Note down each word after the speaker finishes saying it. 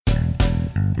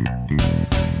You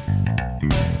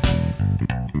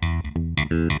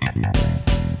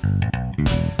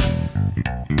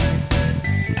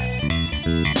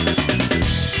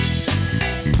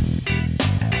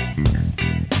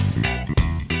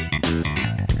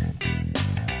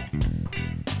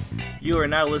are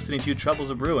now listening to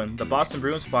Troubles of Bruin, the Boston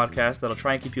Bruins podcast that'll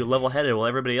try and keep you level-headed while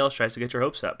everybody else tries to get your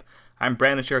hopes up. I'm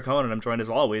Brandon Chiricone, and I'm joined as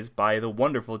always by the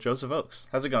wonderful Joseph Oakes.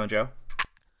 How's it going, Joe?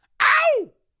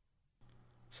 Ow!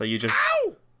 So you just...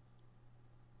 Ow!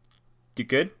 You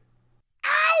good?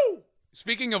 Ow!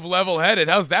 Speaking of level-headed,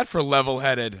 how's that for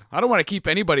level-headed? I don't want to keep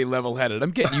anybody level-headed.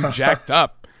 I'm getting you jacked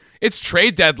up. It's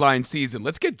trade deadline season.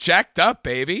 Let's get jacked up,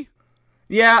 baby.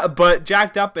 Yeah, but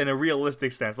jacked up in a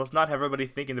realistic sense. Let's not have everybody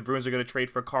thinking the Bruins are going to trade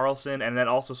for Karlsson and then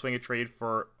also swing a trade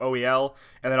for OEL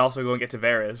and then also go and get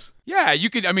Tavares. Yeah, you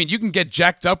can get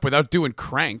jacked up without doing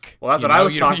crank. Well, that's what I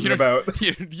was talking about.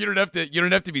 You don't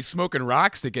have to be smoking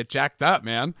rocks to get jacked up,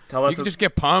 man. You can just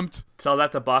get pumped. Tell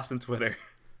that to Boston Twitter.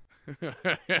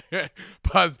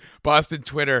 Boston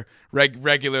Twitter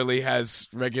regularly has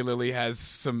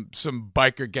some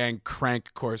biker gang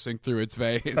crank coursing through its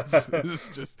veins.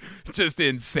 It's just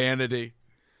insanity.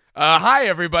 Hi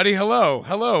everybody, hello,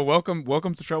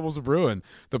 welcome to Troubles of Bruin,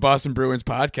 the Boston Bruins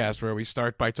podcast, where we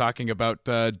start by talking about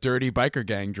dirty biker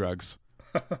gang drugs.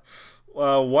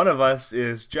 Well, one of us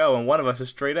is Joe, and one of us is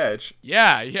straight edge.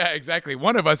 Yeah, exactly.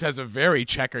 One of us has a very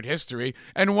checkered history,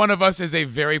 and one of us is a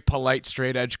very polite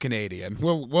straight edge Canadian.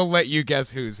 We'll let you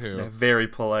guess who's who. Yeah, very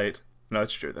polite. No,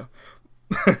 it's true though.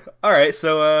 All right,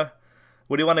 so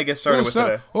what do you want to get started with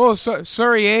today?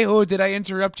 Sorry, eh? Oh, did I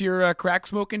interrupt your crack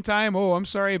smoking time? Oh, I'm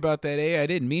sorry about that, eh? I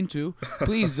didn't mean to.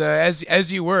 Please,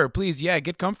 as you were, please, yeah,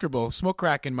 get comfortable. Smoke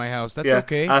crack in my house. That's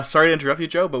okay. Sorry to interrupt you,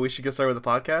 Joe, but we should get started with the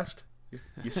podcast.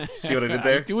 You see what I did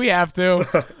there? Do we have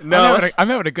to? No, I'm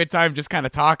having a good time just kind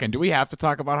of talking. Do we have to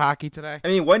talk about hockey today? I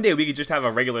mean, one day we could just have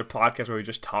a regular podcast where we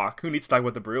just talk. Who needs to talk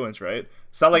about the Bruins, right?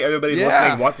 It's not like everybody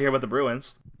listening wants to hear about the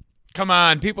Bruins. Come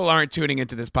on, people aren't tuning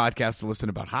into this podcast to listen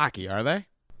about hockey, are they?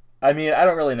 I mean, I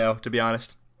don't really know, to be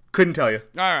honest. Couldn't tell you.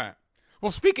 All right.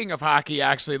 Well, speaking of hockey,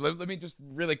 actually, let me just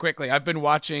really quickly. I've been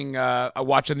watching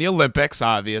the Olympics,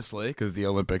 obviously, because the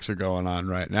Olympics are going on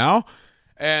right now.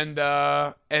 And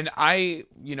I,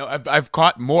 I've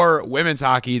caught more women's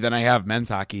hockey than I have men's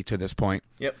hockey to this point.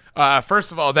 Yep.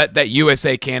 First of all, that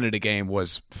USA-Canada game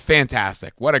was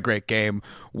fantastic. What a great game.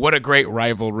 What a great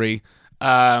rivalry.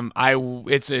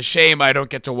 It's a shame I don't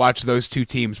get to watch those two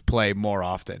teams play more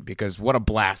often, because what a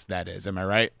blast that is. Am I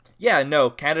right? Yeah,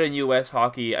 no, Canada and U.S.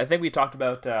 hockey. I think we talked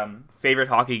about favorite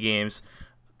hockey games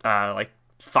like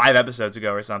 5 episodes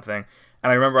ago or something.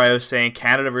 And I remember I was saying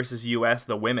Canada versus U.S.,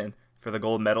 the women, for the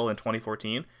gold medal in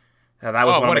 2014. That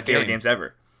was one of my favorite games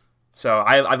ever. So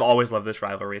I've always loved this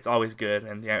rivalry. It's always good.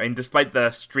 And despite the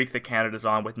streak that Canada's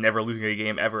on with never losing a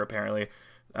game ever, apparently,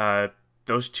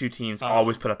 those two teams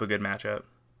always put up a good matchup.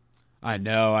 I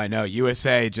know.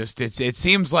 USA it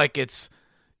seems like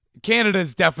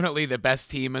Canada's definitely the best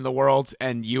team in the world,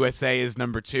 and USA is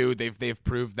number 2. They've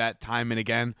proved that time and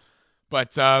again.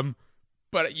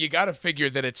 But you got to figure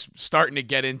that it's starting to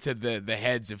get into the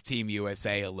heads of Team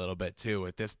USA a little bit too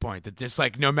at this point. That just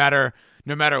like no matter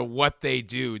what they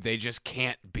do, they just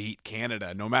can't beat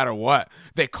Canada. No matter what,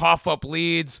 they cough up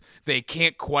leads. They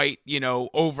can't quite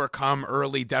overcome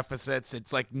early deficits.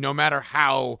 It's like no matter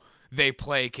how they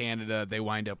play Canada, they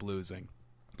wind up losing.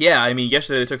 Yeah, I mean,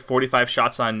 yesterday they took 45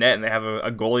 shots on net, and they have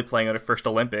a goalie playing at her first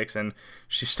Olympics, and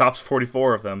she stops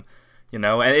 44 of them. And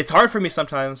it's hard for me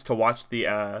sometimes to watch the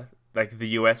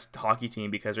U.S. hockey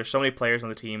team, because there's so many players on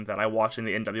the team that I watch in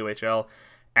the NWHL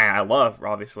and I love,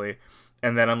 obviously.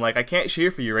 And then I'm like, I can't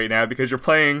cheer for you right now because you're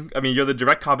the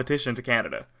direct competition to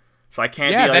Canada. So I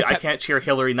can't I can't cheer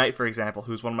Hillary Knight, for example,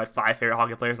 who's one of my 5 favorite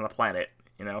hockey players on the planet,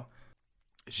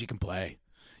 She can play.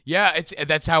 Yeah,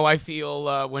 that's how I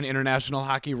feel when international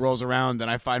hockey rolls around and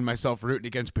I find myself rooting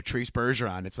against Patrice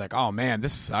Bergeron. It's like, oh man,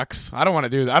 this sucks. I don't want to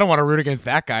do that. I don't want to root against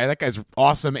that guy. That guy's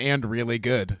awesome and really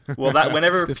good. Well,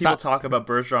 whenever people talk about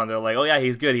Bergeron, they're like, oh yeah,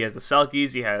 he's good. He has the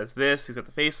Selkies. He has this. He's got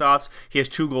the faceoffs. He has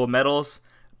 2 gold medals.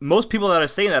 Most people that are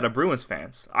saying that are Bruins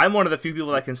fans. I'm one of the few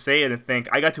people that can say it and think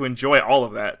I got to enjoy all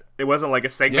of that. It wasn't like a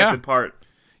segmented part.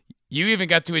 You even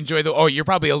got to enjoy you're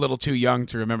probably a little too young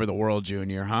to remember the World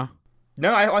Junior, huh?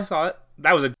 No, I saw it.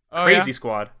 That was a crazy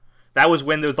squad. That was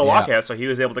when there was the lockout, so he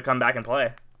was able to come back and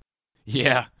play.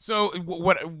 Yeah. So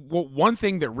one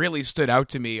thing that really stood out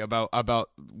to me about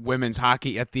women's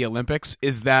hockey at the Olympics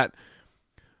is that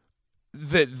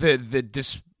the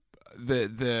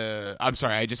I'm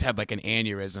sorry, I just had like an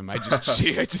aneurysm.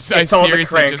 It's all the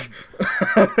crank.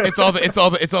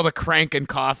 It's all the crank and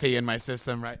coffee in my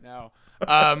system right now.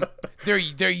 There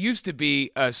used to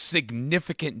be a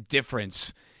significant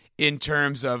difference in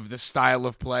terms of the style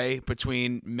of play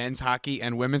between men's hockey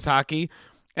and women's hockey.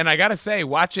 And I got to say,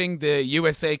 watching the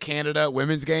USA Canada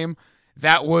women's game,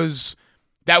 that was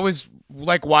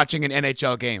like watching an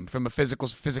NHL game from a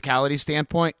physicality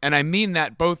standpoint. And I mean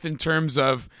that both in terms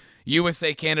of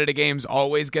USA Canada games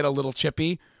always get a little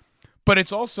chippy, but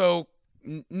it's also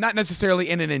not necessarily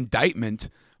in an indictment,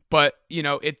 but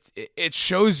it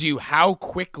shows you how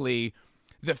quickly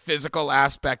the physical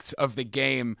aspects of the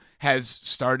game has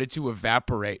started to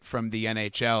evaporate from the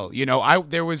NHL.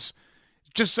 There was,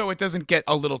 just so it doesn't get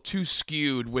a little too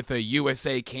skewed with a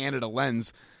USA Canada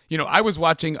lens, I was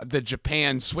watching the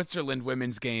Japan-Switzerland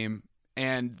women's game,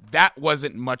 and that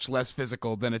wasn't much less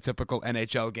physical than a typical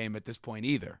NHL game at this point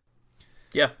either.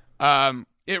 Yeah.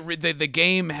 The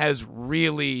game has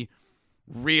really,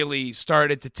 really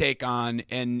started to take on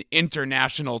an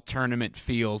international tournament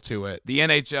feel to it. The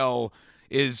NHL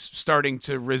is starting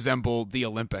to resemble the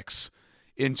Olympics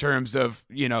in terms of,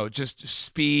 just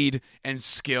speed and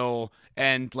skill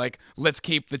and like, let's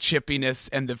keep the chippiness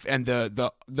and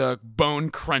the bone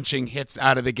crunching hits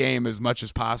out of the game as much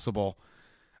as possible.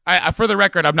 I for the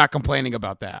record, I'm not complaining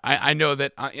about that. I know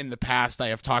that in the past I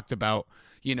have talked about,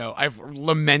 I've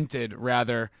lamented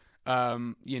rather,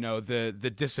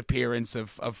 the disappearance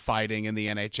of fighting in the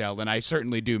NHL, and I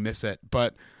certainly do miss it.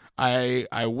 But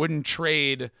I wouldn't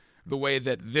trade the way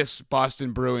that this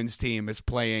Boston Bruins team is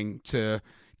playing to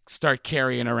start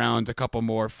carrying around a couple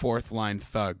more fourth line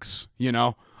thugs.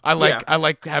 I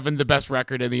like having the best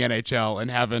record in the NHL and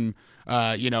having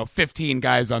 15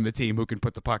 guys on the team who can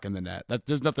put the puck in the net.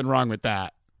 There's nothing wrong with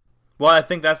that. Well, I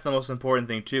think that's the most important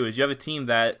thing too. Is you have a team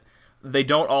that they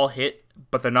don't all hit,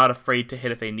 but they're not afraid to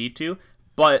hit if they need to.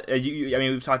 But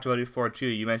we've talked about it before too.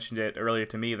 You mentioned it earlier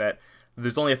to me that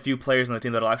there's only a few players on the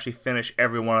team that'll actually finish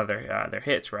every one of their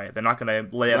hits. Right? They're not going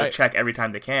to lay out a check every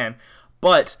time they can.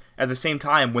 But at the same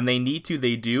time, when they need to,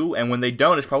 they do, and when they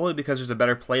don't, it's probably because there's a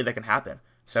better play that can happen.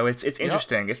 So it's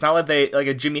interesting. Yep. It's not like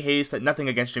a Jimmy Hayes. Nothing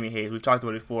against Jimmy Hayes. We've talked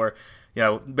about it before. We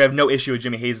have no issue with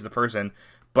Jimmy Hayes as a person,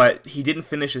 but he didn't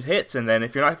finish his hits. And then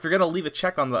if you're gonna leave a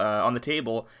check on the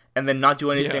table and then not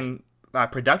do anything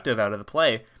productive out of the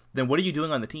play, then what are you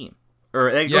doing on the team? Or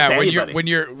when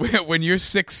you're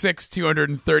 6'6",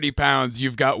 230 pounds,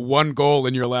 you've got one goal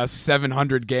in your last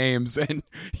 700 games, and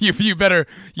you better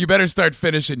start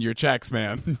finishing your checks,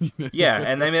 man. Yeah,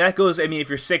 and that goes. If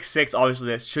you're 6'6", obviously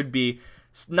that should be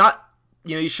not.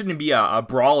 You shouldn't be a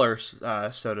brawler,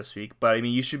 so to speak, but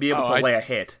you should be able to lay a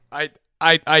hit.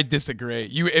 I disagree.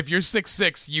 If you're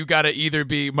 6'6", you got to either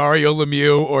be Mario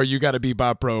Lemieux or you got to be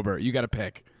Bob Probert. You got to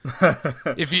pick.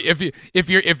 If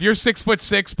you're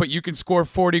 6'6", but you can score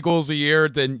 40 goals a year,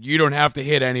 then you don't have to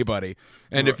hit anybody.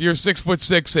 And if you're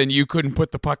 6'6" and you couldn't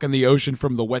put the puck in the ocean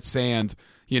from the wet sand,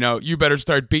 you better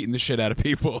start beating the shit out of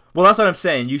people. Well, that's what I'm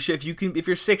saying. If you're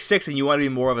 6'6" and you want to be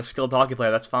more of a skilled hockey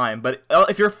player, that's fine. But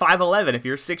if you're 5'11", if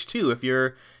you're 6'2", if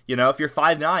you're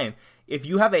 5'9", if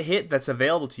you have a hit that's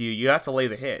available to you, you have to lay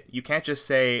the hit. You can't just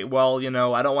say, well,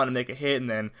 I don't want to make a hit, and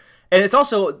then. And it's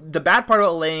also, the bad part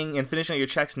about laying and finishing out your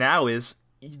checks now is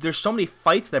there's so many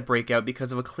fights that break out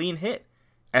because of a clean hit.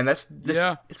 And it's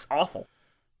awful.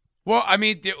 Well,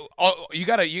 you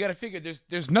gotta figure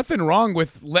there's nothing wrong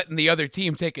with letting the other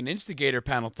team take an instigator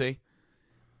penalty.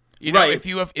 If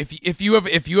you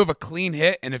have a clean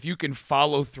hit, and if you can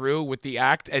follow through with the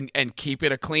act and keep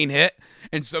it a clean hit,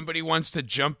 and somebody wants to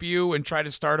jump you and try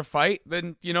to start a fight,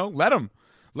 then let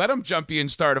them jump you and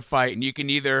start a fight, and you can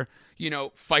either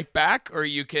fight back, or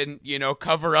you can,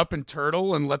 cover up and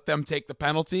turtle and let them take the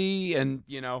penalty. And,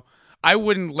 I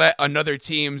wouldn't let another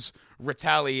team's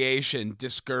retaliation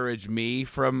discourage me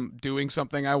from doing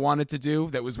something I wanted to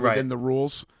do that was within the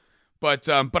rules. But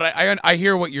I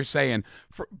hear what you're saying.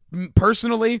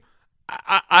 Personally,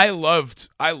 I loved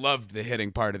the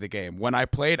hitting part of the game. When I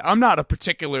played, I'm not a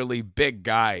particularly big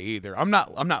guy either. I'm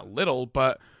not little,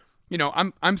 but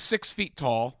I'm 6 feet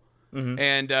tall. Mm-hmm.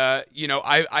 And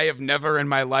I have never in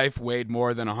my life weighed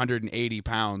more than 180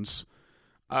 pounds.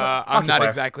 I'm not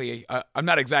exactly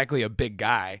a big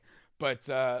guy,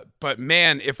 but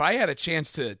man, if I had a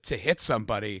chance to hit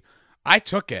somebody, I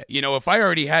took it. If I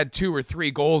already had 2 or 3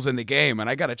 goals in the game and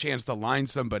I got a chance to line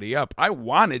somebody up, I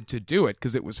wanted to do it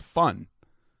because it was fun.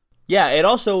 Yeah,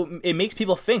 it makes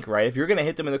people think, right? If you're going to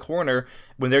hit them in the corner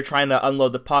when they're trying to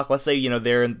unload the puck, let's say,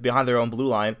 they're behind their own blue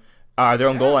line, their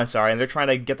own goal line, sorry, and they're trying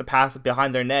to get the pass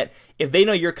behind their net. If they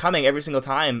know you're coming every single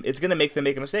time, it's going to make them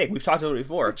make a mistake. We've talked about it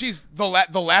before. Geez, the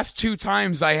last 2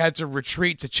 times I had to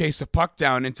retreat to chase a puck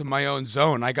down into my own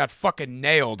zone, I got fucking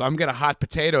nailed. I'm going to hot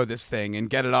potato this thing and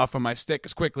get it off of my stick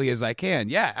as quickly as I can.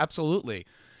 Yeah, absolutely.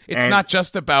 It's not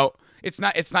just about... It's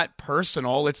not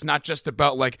personal. It's not just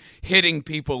about like hitting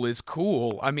people is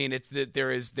cool. I mean, it's that there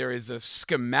is a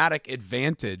schematic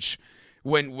advantage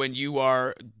when you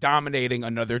are dominating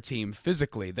another team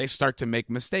physically. They start to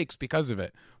make mistakes because of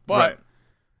it. But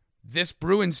this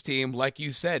Bruins team, like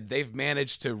you said, they've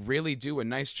managed to really do a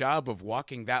nice job of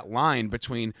walking that line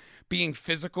between being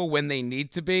physical when they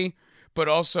need to be, but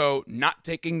also not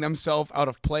taking themselves out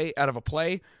of a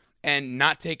play. And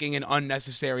not taking an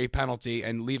unnecessary penalty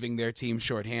and leaving their team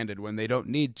shorthanded when they don't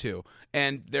need to.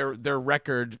 And their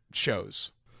record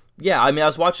shows. Yeah, I mean, I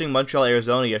was watching Montreal,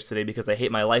 Arizona yesterday because I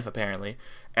hate my life, apparently.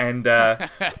 And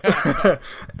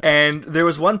and there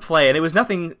was one play, and it was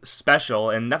nothing special,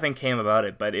 and nothing came about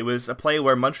it, but it was a play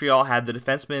where Montreal had the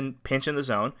defenseman pinch in the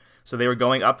zone, so they were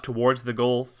going up towards the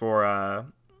goal for a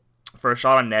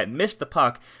shot on net, missed the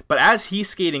puck, but as he's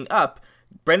skating up,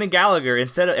 Brendan Gallagher,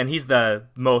 and he's the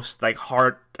most like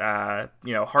heart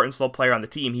and soul player on the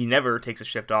team. He never takes a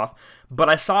shift off. But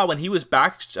I saw when he was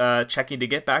back checking to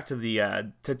get back to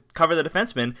the to cover the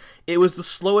defenseman, it was the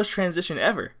slowest transition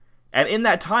ever. And in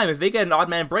that time, if they get an odd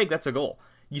man break, that's a goal.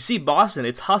 You see Boston,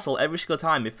 it's hustle every single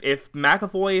time. If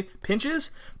McAvoy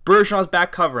pinches, Bergeron's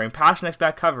back covering, Pastrnak's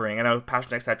back covering. I know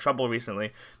Pastrnak's had trouble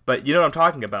recently, but you know what I'm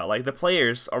talking about. Like the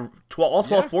players, all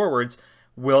 12 forwards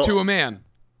will to a man.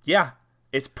 Yeah.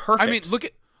 It's perfect. I mean,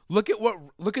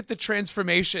 look at the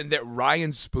transformation that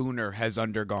Ryan Spooner has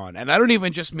undergone, and I don't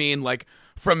even just mean like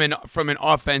from an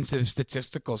offensive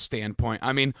statistical standpoint.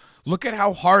 I mean, look at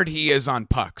how hard he is on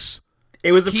pucks.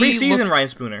 It was a preseason Ryan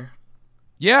Spooner.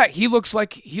 Yeah, he looks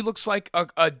like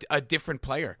a different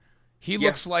player. He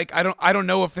looks like I don't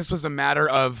know if this was a matter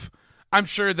of. I'm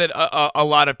sure that a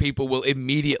lot of people will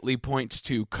immediately point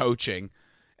to coaching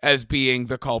as being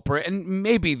the culprit, and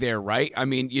maybe they're right. I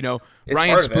mean,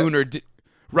 Ryan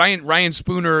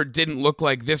Spooner didn't look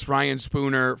like this Ryan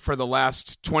Spooner for the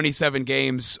last 27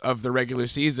 games of the regular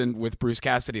season with Bruce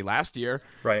Cassidy last year.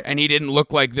 Right. And he didn't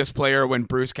look like this player when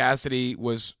Bruce Cassidy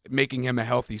was making him a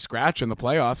healthy scratch in the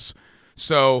playoffs.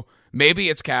 So maybe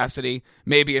it's Cassidy,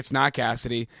 maybe it's not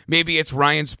Cassidy, maybe it's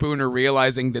Ryan Spooner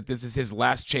realizing that this is his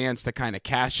last chance to kind of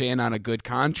cash in on a good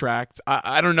contract.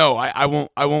 I don't know.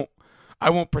 I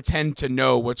won't pretend to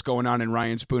know what's going on in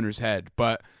Ryan Spooner's head,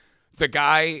 but the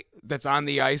guy that's on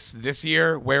the ice this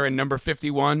year wearing number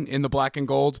 51 in the black and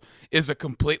gold is a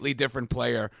completely different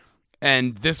player.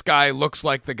 And this guy looks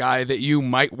like the guy that you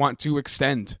might want to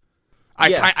extend.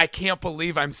 I can't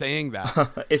believe I'm saying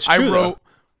that. It's true.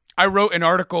 I wrote an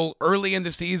article early in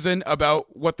the season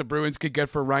about what the Bruins could get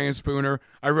for Ryan Spooner.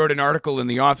 I wrote an article in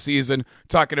the offseason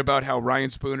talking about how Ryan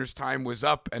Spooner's time was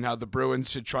up and how the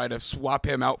Bruins should try to swap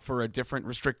him out for a different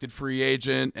restricted free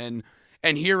agent. And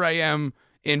here I am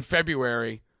in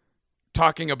February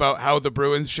talking about how the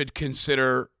Bruins should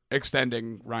consider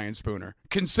extending Ryan Spooner.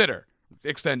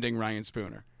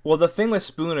 Well, the thing with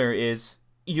Spooner is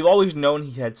you've always known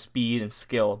he had speed and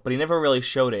skill, but he never really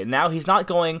showed it. Now he's not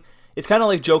going... It's kind of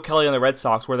like Joe Kelly on the Red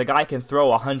Sox, where the guy can throw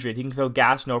 100, he can throw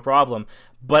gas, no problem,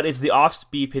 but it's the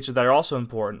off-speed pitches that are also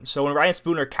important. So when Ryan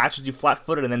Spooner catches you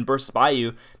flat-footed and then bursts by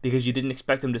you because you didn't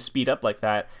expect him to speed up like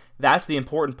that, that's the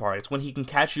important part. It's when he can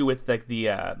catch you with like the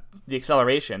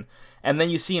acceleration, and then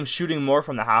you see him shooting more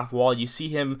from the half wall. You see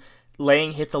him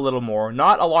laying hits a little more,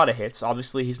 not a lot of hits.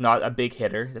 Obviously, he's not a big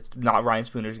hitter. That's not Ryan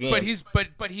Spooner's game.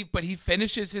 But he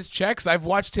finishes his checks. I've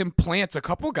watched him plant a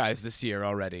couple guys this year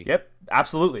already. He's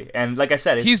absolutely. And like I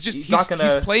said, he's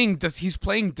playing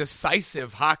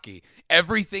decisive hockey.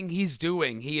 Everything he's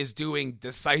doing, he is doing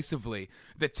decisively.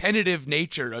 The tentative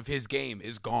nature of his game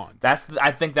is gone.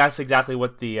 I think that's exactly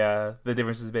what the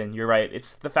difference has been. You're right.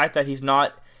 It's the fact that he's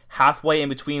not halfway in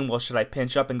between. Well, should I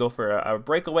pinch up and go for a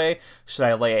breakaway? Should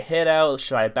I lay a hit out?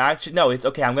 Should I back? No, it's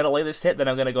okay. I'm going to lay this hit, then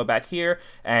I'm going to go back here,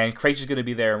 and Krejci's going to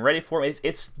be there and ready for it.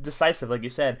 It's decisive, like you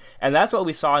said. And that's what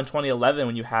we saw in 2011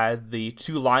 when you had the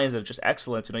two lines of just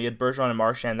excellence. You had Bergeron and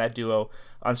Marchand, that duo,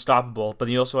 unstoppable. But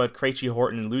you also had Krejci,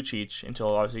 Horton, and Lucic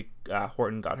until obviously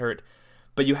Horton got hurt.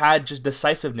 But you had just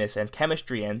decisiveness and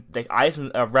chemistry and the eyes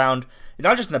around,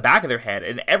 not just in the back of their head,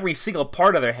 in every single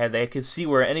part of their head. They could see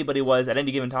where anybody was at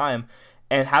any given time.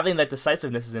 And having that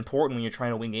decisiveness is important when you're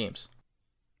trying to win games.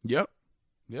 Yep,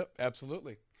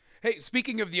 absolutely. Hey,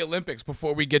 speaking of the Olympics,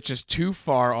 before we get just too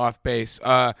far off base,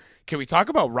 can we talk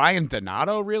about Ryan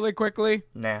Donato really quickly?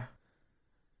 Nah,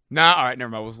 all right, never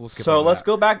mind. We'll skip. So let's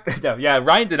go back. Yeah,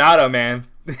 Ryan Donato, man.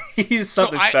 He's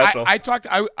something so special.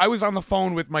 I was on the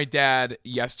phone with my dad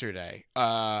yesterday.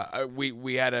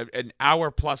 We had an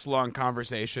hour plus long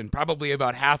conversation. Probably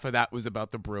about half of that was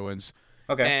about the Bruins.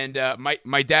 Okay. And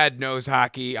my dad knows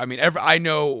hockey. I mean, I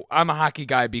know I'm a hockey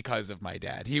guy because of my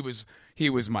dad. He was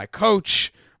my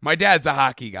coach. My dad's a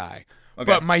hockey guy. Okay.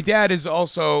 But my dad is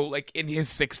also like in his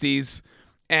 60s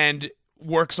and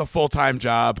works a full-time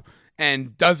job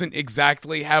and doesn't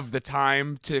exactly have the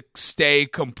time to stay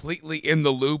completely in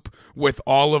the loop with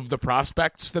all of the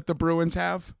prospects that the Bruins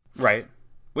have. Right.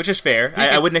 Which is fair.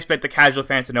 I wouldn't expect the casual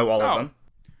fan to know all of them.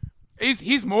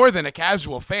 He's more than a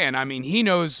casual fan. I mean, he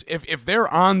knows if they're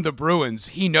on the Bruins,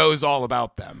 he knows all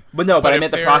about them. But I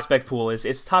meant the prospect pool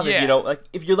it's tough. Yeah. Like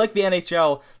if you like the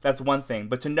NHL, that's one thing.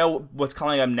 But to know what's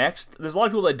coming up next, there's a lot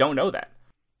of people that don't know that.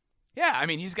 Yeah, I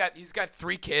mean, he's got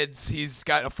 3 kids. He's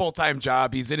got a full-time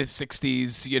job. He's in his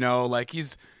 60s. Like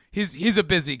he's a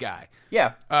busy guy.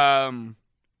 Yeah.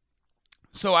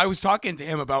 So I was talking to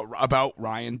him about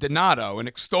Ryan Donato and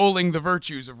extolling the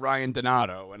virtues of Ryan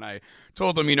Donato, and I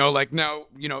told him, no,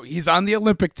 he's on the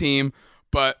Olympic team,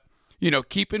 but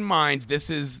keep in mind this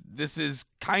is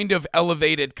kind of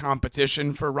elevated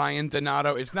competition for Ryan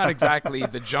Donato. It's not exactly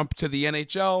the jump to the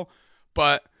NHL,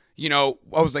 but I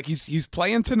was like, he's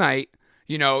playing tonight.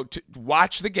 To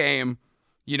watch the game.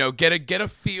 Get a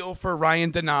feel for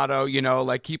Ryan Donato.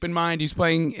 Like keep in mind he's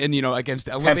playing in against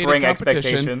elevated Tempering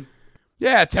competition. expectation.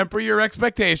 Yeah, temper your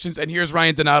expectations. And here's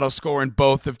Ryan Donato scoring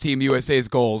both of Team USA's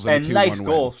goals. And nice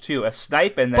goals, too. A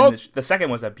snipe, and then the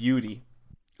second was a beauty.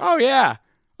 Oh, yeah.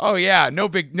 No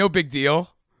big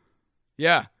deal.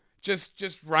 Yeah.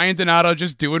 Just Ryan Donato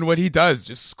just doing what he does,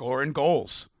 just scoring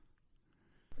goals.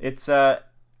 It's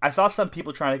I saw some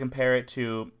people trying to compare it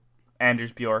to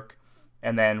Anders Bjork,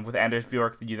 and then with Anders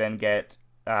Bjork, you then get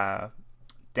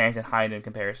Danton Heinen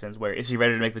comparisons, where is he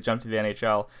ready to make the jump to the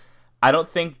NHL? I don't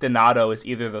think Donato is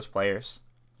either of those players.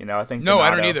 I think no, Donato,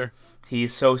 I don't either.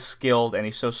 He's so skilled and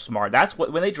he's so smart. That's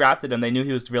what when they drafted him, they knew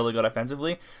he was really good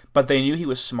offensively, but they knew he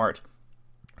was smart.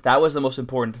 That was the most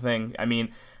important thing. I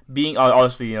mean, being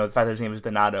obviously, the fact that his name is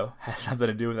Donato has something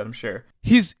to do with it, I'm sure.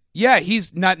 He's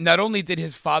not only did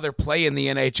his father play in the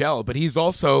NHL, but he's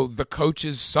also the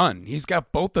coach's son. He's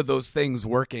got both of those things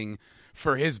working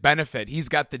for his benefit. He's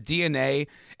got the DNA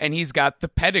and he's got the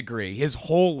pedigree. His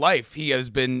whole life he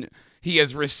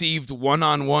has received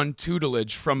one-on-one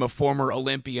tutelage from a former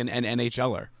Olympian and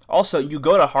NHLer. Also, you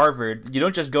go to Harvard. You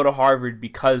don't just go to Harvard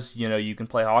because, you can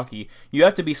play hockey. You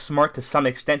have to be smart to some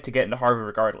extent to get into Harvard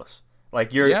regardless.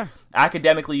 Like,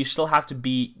 academically, you still have to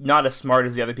be not as smart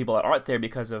as the other people that aren't there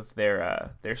because of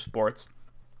their sports.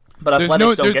 But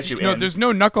athletics don't get you in. There's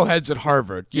no knuckleheads at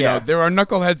Harvard. You know, there are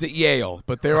knuckleheads at Yale,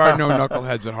 but there are no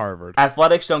knuckleheads at Harvard.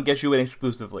 Athletics don't get you in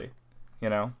exclusively,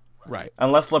 Right.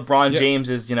 Unless LeBron James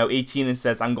is, 18 and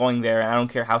says, I'm going there and I don't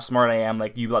care how smart I am,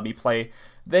 like, you let me play.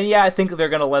 Then, I think they're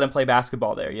going to let him play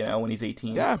basketball there, when he's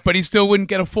 18. Yeah, but he still wouldn't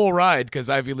get a full ride because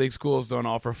Ivy League schools don't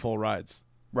offer full rides.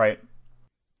 Right.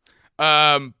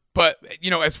 But,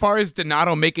 as far as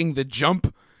Donato making the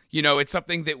jump, it's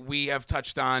something that we have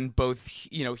touched on both,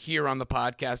 here on the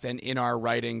podcast and in our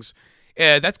writings.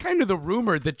 That's kind of the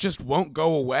rumor that just won't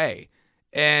go away.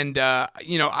 And,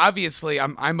 obviously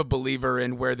I'm a believer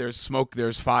in where there's smoke,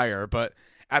 there's fire. But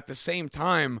at the same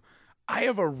time, I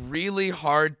have a really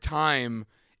hard time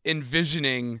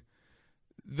envisioning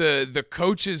the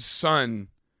coach's son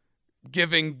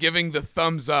giving the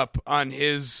thumbs up on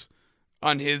his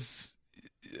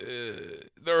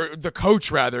the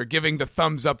coach rather giving the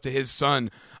thumbs up to his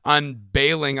son on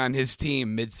bailing on his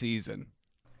team mid-season.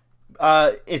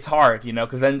 It's hard,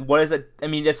 because then what is it? I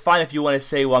mean, it's fine if you want to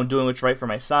say, well, I'm doing what's right for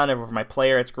my son or for my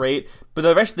player, it's great. But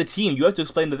the rest of the team, you have to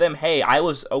explain to them, hey, I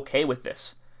was okay with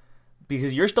this.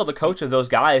 Because you're still the coach of those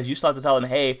guys. You still have to tell them,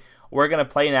 hey, we're going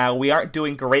to play now. We aren't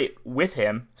doing great with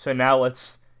him. So now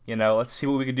let's see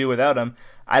what we can do without him.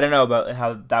 I don't know about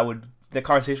how the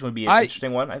conversation would be an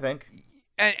interesting one, I think.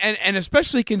 And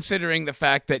especially considering the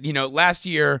fact that, last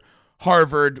year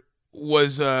Harvard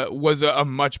was a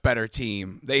much better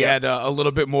team. They had a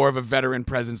little bit more of a veteran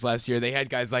presence last year. They had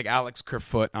guys like Alex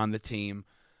Kerfoot on the team.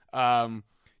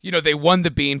 They won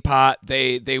the Beanpot.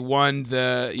 They won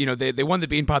they won the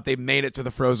Beanpot. They made it to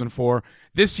the Frozen Four.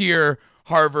 This year,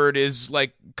 Harvard is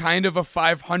like kind of a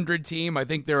 500 team. I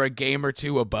think they're a game or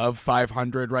two above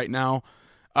 500 right now.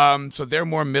 So they're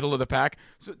more middle of the pack.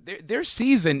 So their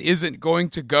season isn't going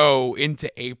to go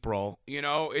into April.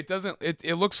 It doesn't.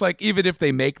 It looks like even if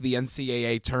they make the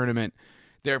NCAA tournament,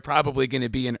 they're probably going to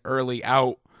be an early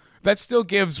out. That still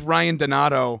gives Ryan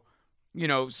Donato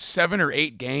 7 or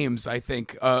 8 games, I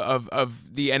think, of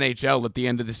the NHL at the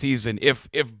end of the season. If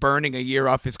burning a year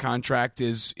off his contract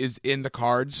is in the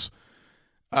cards,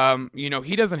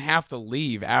 he doesn't have to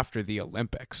leave after the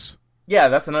Olympics. Yeah,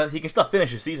 that's another. He can still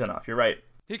finish his season off. You're right.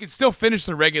 He can still finish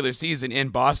the regular season in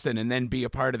Boston and then be a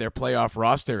part of their playoff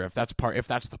roster if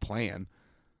that's the plan.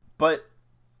 But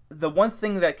the one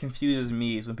thing that confuses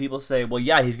me is when people say, "Well,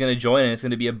 yeah, he's going to join and it's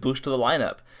going to be a boost to the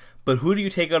lineup." But who do you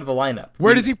take out of the lineup?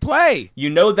 Where does he play? You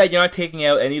know that you're not taking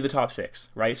out any of the top 6,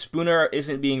 right? Spooner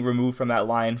isn't being removed from that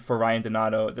line for Ryan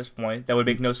Donato at this point. That would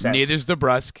make no sense. Neither's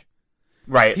DeBrusk.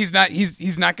 Right. He's not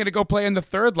going to go play in the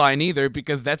third line either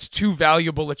because that's too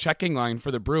valuable a checking line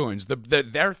for the Bruins.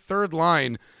 Their third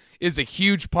line is a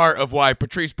huge part of why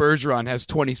Patrice Bergeron has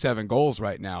 27 goals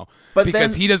right now.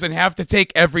 Because he doesn't have to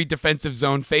take every defensive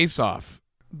zone face-off.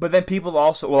 But then people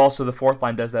also the fourth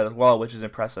line does that as well, which is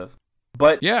impressive.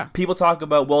 But yeah, people talk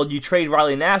about, well, you trade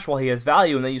Riley Nash while he has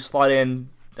value, and then you slot in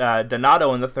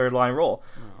Donato in the third line role.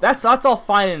 That's all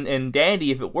fine and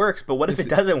dandy if it works, but what if it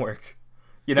doesn't work?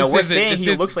 We're saying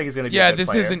he looks like he's going to be a good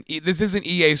player. This isn't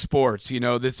EA Sports.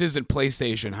 This isn't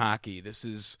PlayStation hockey. This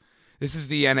is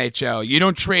the NHL. You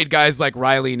don't trade guys like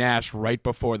Riley Nash right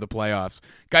before the playoffs.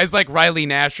 Guys like Riley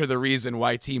Nash are the reason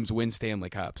why teams win Stanley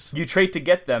Cups. You trade to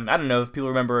get them. I don't know if people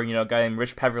remember, a guy named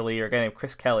Rich Peverly or a guy named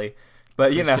Chris Kelly.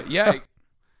 But,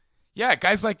 Yeah,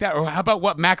 guys like that. Or how about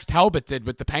what Max Talbot did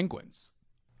with the Penguins?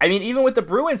 I mean, even with the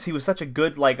Bruins, he was such a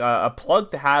good, a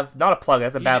plug to have. Not a plug,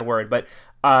 that's a bad word, but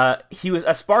he was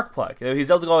a spark plug. He's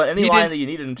able to go on any line that you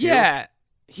needed him to. Yeah,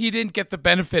 he didn't get the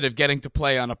benefit of getting to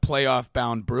play on a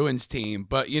playoff-bound Bruins team.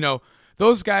 But,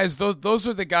 those guys, those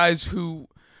are the guys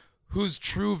whose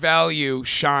true value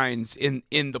shines in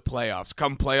the playoffs.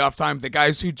 Come playoff time, the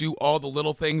guys who do all the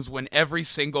little things when every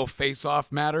single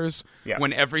face-off matters,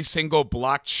 when every single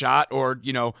blocked shot or,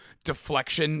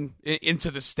 deflection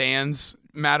into the stands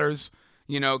matters.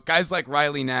 Guys like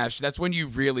Riley Nash, that's when you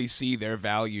really see their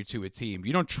value to a team.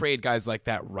 You don't trade guys like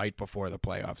that right before the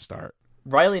playoffs start.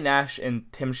 Riley Nash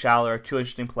and Tim Schaller are two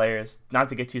interesting players, not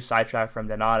to get too sidetracked from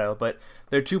Donato, but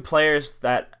they're two players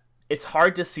that it's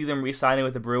hard to see them re-signing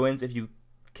with the Bruins if you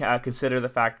consider the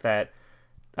fact that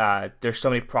there's so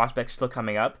many prospects still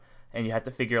coming up, and you have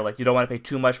to figure, you don't want to pay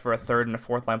too much for a third and a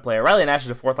fourth line player. Riley Nash is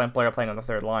a fourth line player playing on the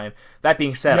third line. That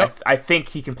being said, I think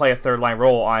he can play a third line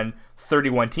role on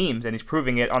 31 teams, and he's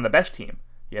proving it on the best team,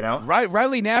 Right,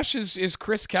 Riley Nash is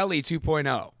Chris Kelly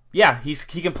 2.0. Yeah, he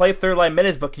can play third line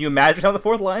minutes, but can you imagine on the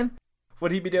fourth line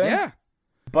what he'd be doing? Yeah.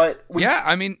 But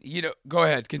go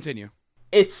ahead, continue.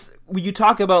 It's when you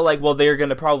talk about they're going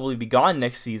to probably be gone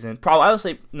next season. I would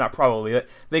say not probably, but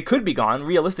they could be gone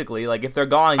realistically. If they're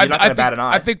gone, you're not going to bat an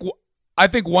eye. I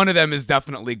think one of them is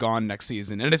definitely gone next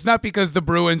season, and it's not because the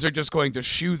Bruins are just going to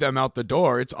shoo them out the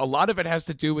door. It's a lot of it has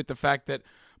to do with the fact that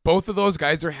both of those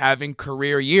guys are having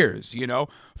career years.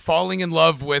 Falling in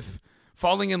love with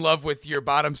your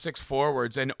bottom 6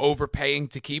 forwards and overpaying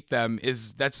to keep them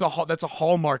that's a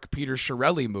hallmark Peter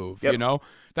Chiarelli move. Yep.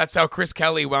 That's how Chris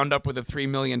Kelly wound up with a $3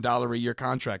 million a year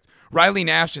contract. Riley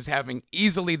Nash is having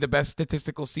easily the best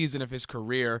statistical season of his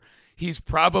career. He's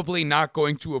probably not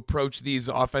going to approach these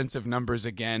offensive numbers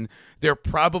again. They're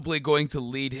probably going to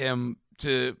lead him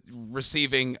to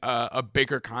receiving a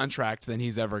bigger contract than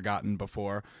he's ever gotten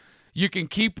before. You can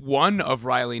keep one of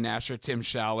Riley Nash or Tim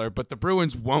Schaller, but the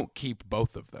Bruins won't keep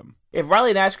both of them. If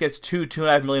Riley Nash gets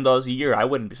 $2.5 million a year, I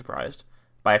wouldn't be surprised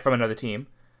from another team.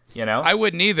 I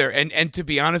wouldn't either. And to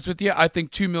be honest with you, I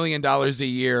think $2 million a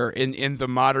year in the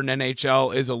modern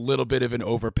NHL is a little bit of an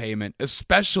overpayment,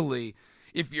 especially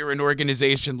if you're an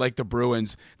organization like the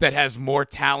Bruins that has more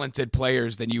talented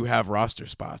players than you have roster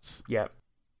spots. Yeah.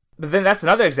 But then that's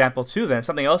another example, too, then.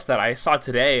 Something else that I saw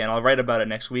today, and I'll write about it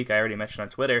next week, I already mentioned on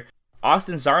Twitter.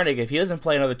 Austin Czarnik, if he doesn't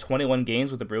play another 21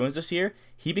 games with the Bruins this year,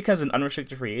 he becomes an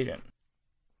unrestricted free agent.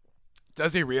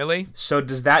 Does he really? So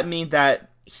does that mean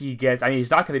that he's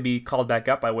not going to be called back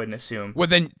up, I wouldn't assume. Well,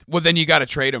 then you got to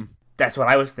trade him. That's what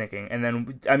I was thinking. And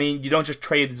then, you don't just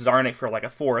trade Czarnik for a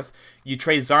fourth. You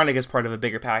trade Czarnik as part of a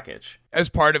bigger package. As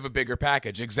part of a bigger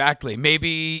package, exactly.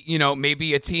 Maybe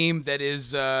a team that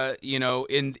is,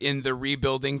 in the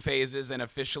rebuilding phases and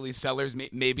officially sellers,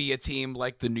 maybe a team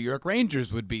like the New York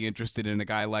Rangers would be interested in a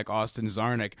guy like Austin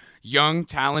Czarnik. Young,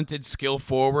 talented, skill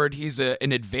forward. He's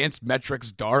an advanced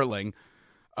metrics darling.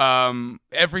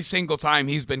 Every single time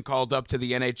he's been called up to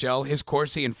the NHL, his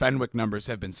Corsi and Fenwick numbers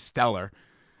have been stellar.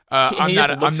 I'm not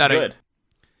good.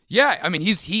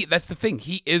 That's the thing.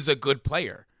 He is a good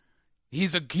player.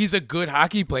 He's a good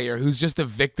hockey player who's just a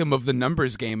victim of the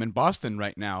numbers game in Boston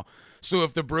right now. So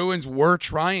if the Bruins were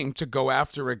trying to go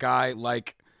after a guy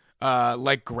like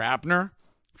Grabner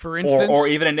for instance, or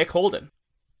even a Nick Holden.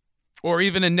 Or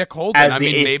even a Nick Holden. As I the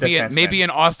mean, eighth maybe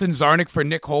an Austin Czarnik for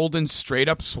Nick Holden straight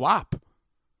up swap.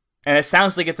 And it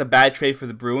sounds like it's a bad trade for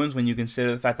the Bruins when you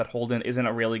consider the fact that Holden isn't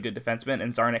a really good defenseman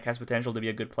and Czarnik has potential to be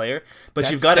a good player.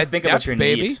 But you've got to think about your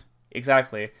need.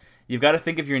 Exactly. You've got to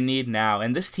think of your need now.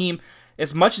 And this team,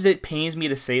 as much as it pains me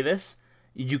to say this,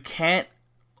 you can't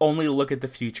only look at the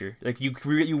future. Like you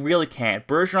really can't.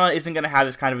 Bergeron isn't going to have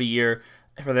this kind of a year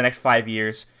for the next 5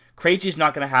 years. Krejci's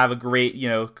not going to have a great,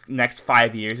 next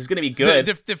 5 years. It's going to be good.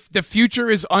 The future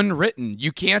is unwritten.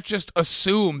 You can't just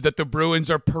assume that the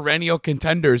Bruins are perennial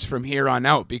contenders from here on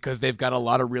out because they've got a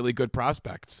lot of really good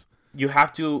prospects. You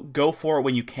have to go for it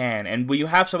when you can. And when you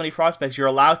have so many prospects, you're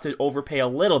allowed to overpay a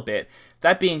little bit.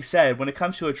 That being said, when it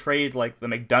comes to a trade like the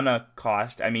McDonough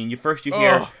cost, I mean,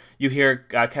 you hear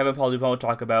Kevin Paul Dupont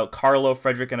talk about Carlo,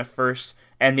 Frederick, and a first,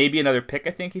 and maybe another pick,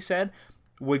 I think he said,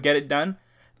 would get it done.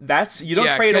 You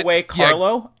don't trade away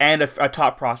Carlo and a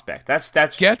top prospect. That's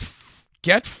get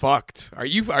fucked. Are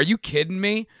you kidding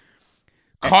me?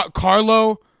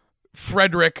 Carlo,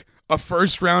 Frederick, a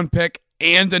first round pick,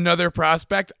 and another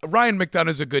prospect. Ryan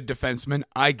McDonough's a good defenseman.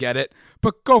 I get it,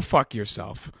 but go fuck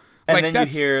yourself. And then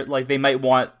you hear they might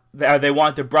want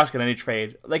DeBrusk in any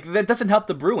trade. Like that doesn't help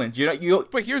the Bruins.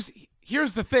 But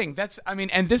here's the thing.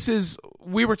 And this is,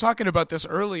 we were talking about this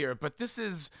earlier, but this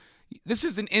is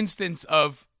an instance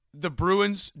of the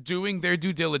Bruins doing their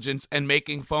due diligence and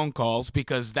making phone calls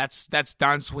because that's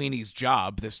Don Sweeney's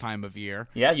job this time of year.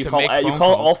 Yeah, you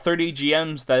call all 30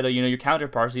 GMs that your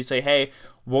counterparts. You say, hey,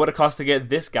 what would it cost to get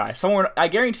this guy? I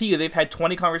guarantee you they've had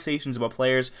 20 conversations about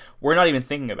players we're not even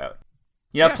thinking about.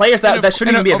 Players that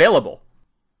shouldn't even be available.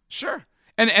 Sure.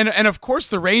 And of course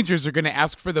the Rangers are going to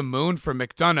ask for the moon for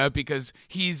McDonough because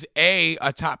he's a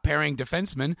top pairing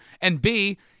defenseman, and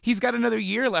B, he's got another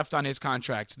year left on his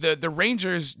contract. The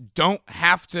Rangers don't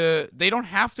have to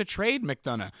trade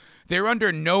McDonough. They're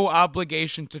under no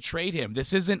obligation to trade him.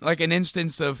 This isn't like an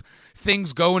instance of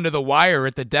things going to the wire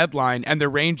at the deadline and the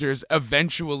Rangers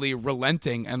eventually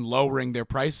relenting and lowering their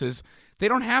prices. They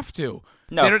don't have to.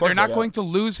 No, they're not going to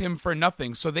lose him for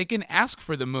nothing, so they can ask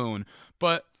for the moon.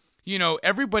 But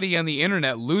everybody on the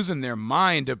internet losing their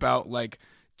mind about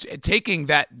taking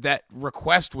that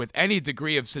request with any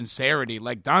degree of sincerity.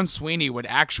 Like Don Sweeney would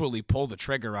actually pull the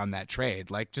trigger on that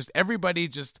trade. Like everybody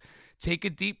just take a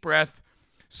deep breath,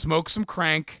 smoke some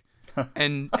crank,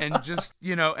 and just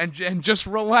and just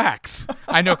relax.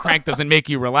 I know crank doesn't make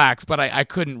you relax, but I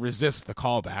couldn't resist the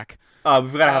callback.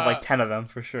 We've got to have 10 of them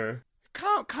for sure.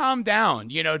 Calm down.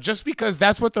 Just because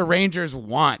that's what the Rangers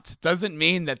want doesn't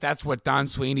mean that that's what Don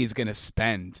Sweeney's going to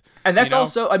spend. And that's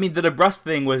also, the DeBrusk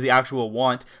thing was the actual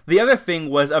want. The other thing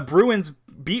was a Bruins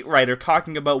beat writer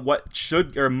talking about what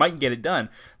should or might get it done.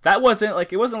 It wasn't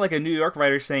like a New York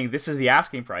writer saying this is the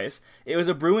asking price. It was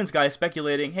a Bruins guy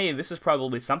speculating, hey, this is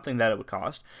probably something that it would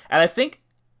cost. And I think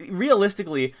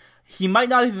realistically, he might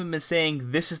not have even been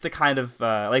saying this is the kind of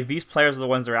these players are the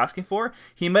ones they're asking for.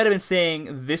 He might have been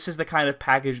saying this is the kind of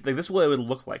package, this is what it would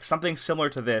look like, something similar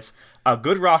to this: a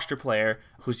good roster player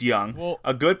who's young,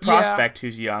 a good prospect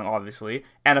who's young, obviously,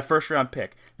 and a first round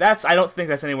pick. I don't think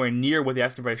that's anywhere near what the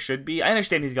asking price should be. I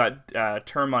understand he's got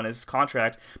term on his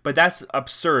contract, but that's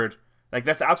absurd.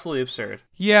 That's absolutely absurd.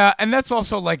 Yeah, and that's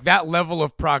also that level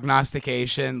of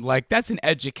prognostication. That's an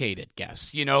educated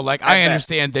guess. I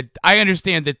understand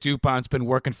that DuPont's been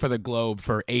working for the Globe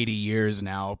for 80 years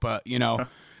now, but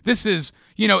this is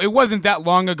it wasn't that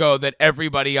long ago that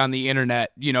everybody on the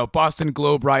internet, Boston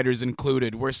Globe writers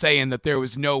included, were saying that there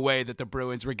was no way that the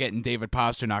Bruins were getting David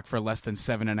Pastrnak for less than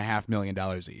 $7.5 million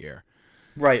a year.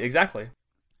 Right, exactly.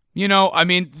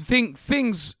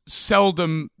 Things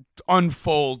seldom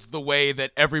unfold the way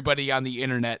that everybody on the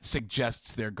internet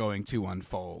suggests they're going to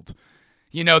unfold.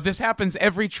 This happens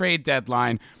every trade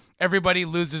deadline. Everybody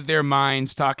loses their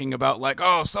minds talking about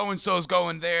so-and-so's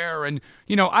going there. And,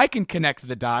 I can connect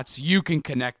the dots. You can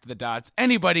connect the dots.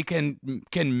 Anybody can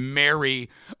marry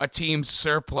a team's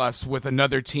surplus with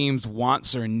another team's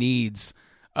wants or needs.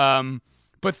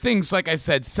 But things, like I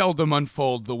said, seldom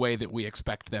unfold the way that we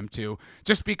expect them to.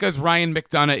 Just because Ryan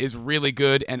McDonough is really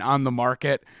good and on the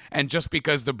market, and just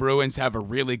because the Bruins have a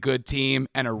really good team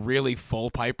and a really full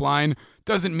pipeline,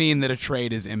 doesn't mean that a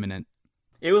trade is imminent.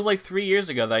 It was 3 years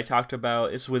ago that I talked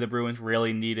about this is where the Bruins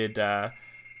really needed... I'm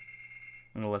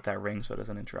going to let that ring so it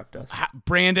doesn't interrupt us.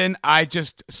 Brandon,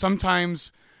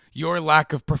 sometimes... your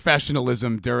lack of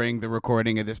professionalism during the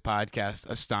recording of this podcast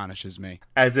astonishes me.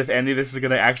 As if any of this is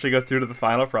going to actually go through to the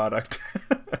final product.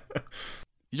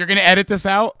 You're going to edit this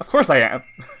out? Of course I am.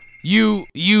 You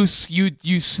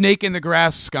snake in the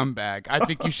grass scumbag. I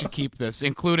think you should keep this,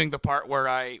 including the part where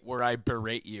I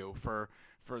berate you for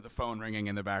for the phone ringing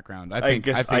in the background. I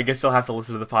guess you'll have to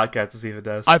listen to the podcast to see if it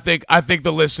does. I think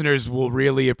the listeners will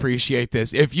really appreciate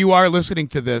this. If you are listening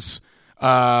to this,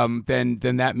 then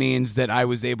that means that I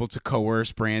was able to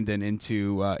coerce Brandon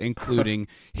into including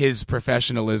his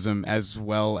professionalism as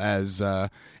well as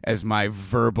my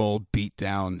verbal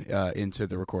beatdown into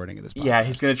the recording of this podcast. Yeah,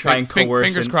 he's going to try and coerce.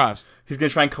 Fingers crossed. He's going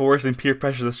to try and coerce and peer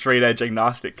pressure the straight edge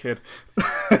agnostic kid.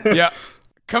 Yeah.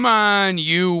 Come on,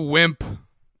 you wimp.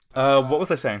 What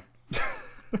was I saying?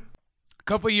 A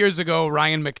couple years ago,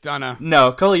 Ryan McDonough. No,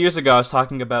 a couple of years ago, I was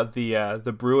talking about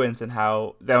the Bruins and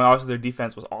how obviously their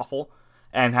defense was awful,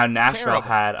 and how Nashville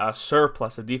had a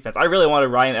surplus of defense. I really wanted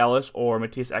Ryan Ellis or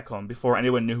Matthias Ekholm before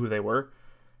anyone knew who they were,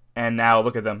 and now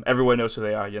look at them. Everyone knows who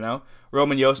they are.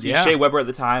 Roman Josi, Shea Weber at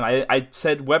the time. I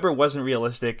said Weber wasn't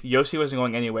realistic. Josi wasn't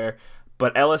going anywhere,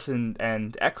 but Ellis and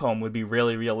Ekholm would be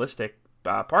really realistic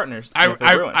partners.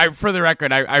 For the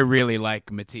record, I really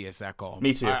like Matthias Ekholm.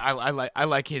 Me too. I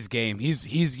like his game. He's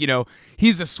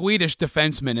a Swedish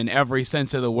defenseman in every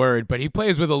sense of the word, but he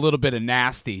plays with a little bit of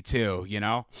nasty too.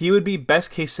 He would be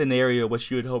best case scenario, which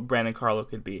you would hope Brandon Carlo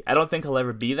could be. I don't think he'll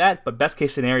ever be that, but best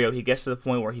case scenario, he gets to the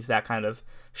point where he's that kind of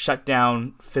shut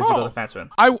down physical defenseman.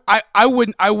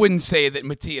 I wouldn't say that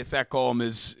Matthias Ekholm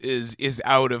is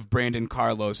out of Brandon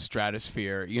Carlo's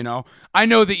stratosphere. I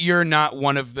know that you're not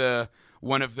one of the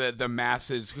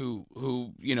masses who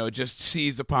just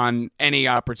seize upon any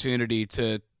opportunity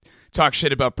to talk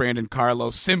shit about Brandon Carlo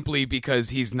simply because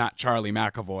he's not Charlie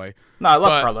McAvoy. No, I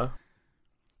love Carlo.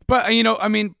 But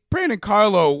Brandon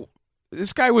Carlo,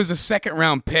 this guy was a second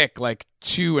round pick like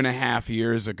 2.5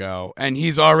 years ago, and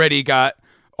he's already got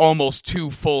almost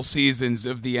 2 full seasons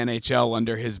of the NHL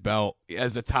under his belt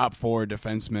as a top 4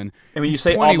 defenseman. And when you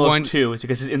say 21, almost 2, it's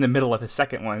because he's in the middle of his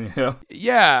second one.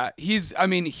 Yeah, he's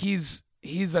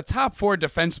a top 4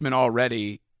 defenseman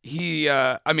already. He's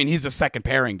a second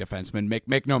pairing defenseman.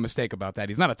 Make no mistake about that.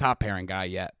 He's not a top pairing guy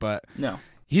yet, but no,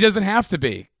 he doesn't have to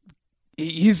be.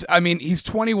 He's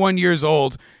 21 years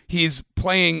old. He's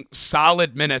playing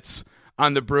solid minutes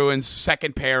on the Bruins'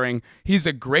 second pairing. He's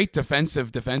a great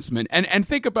defenseman. And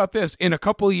think about this. In a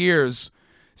couple years,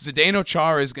 Zdeno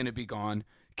Chara is going to be gone.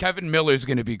 Kevin Miller's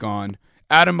going to be gone.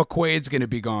 Adam McQuaid's going to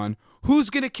be gone. Who's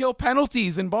going to kill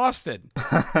penalties in Boston?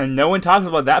 No one talks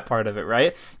about that part of it,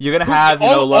 right? You're going to have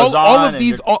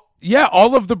Lauzon.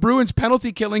 All of the Bruins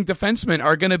penalty-killing defensemen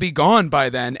are going to be gone by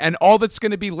then, and all that's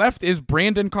going to be left is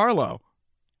Brandon Carlo.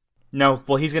 No,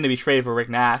 well, he's going to be traded for Rick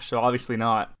Nash, so obviously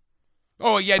not.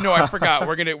 Oh yeah, no, I forgot.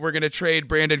 We're gonna trade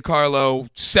Brandon Carlo,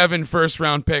 7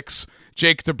 first-round picks,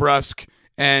 Jake DeBrusk,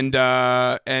 and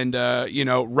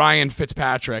Ryan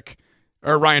Fitzpatrick.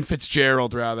 Or Ryan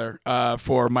Fitzgerald, rather,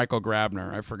 for Michael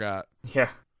Grabner. I forgot. Yeah.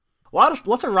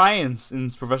 Lots of Ryans in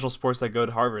professional sports that go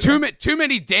to Harvard. Too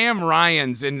many damn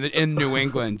Ryans in New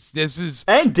England.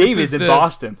 And Davids in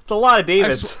Boston. It's a lot of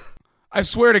Davids. I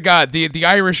swear to God, the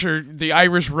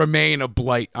Irish remain a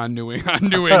blight on New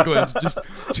England. Just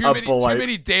too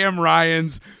many damn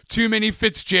Ryans, too many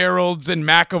Fitzgeralds and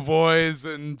McAvoys,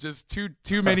 and just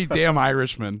too many damn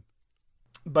Irishmen.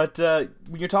 But when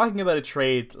you're talking about a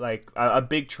trade, like a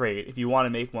big trade, if you want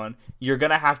to make one, you're going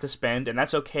to have to spend, and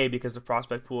that's okay because the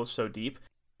prospect pool is so deep.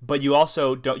 But you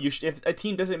also don't. If a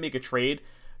team doesn't make a trade,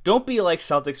 don't be like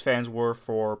Celtics fans were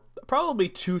for probably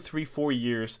 2, 3, 4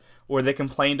 years, where they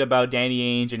complained about Danny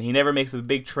Ainge and he never makes a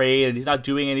big trade and he's not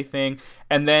doing anything.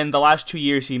 And then the last 2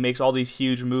 years he makes all these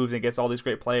huge moves and gets all these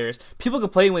great players. People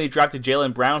complained when he drafted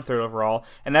Jaylen Brown 3rd overall,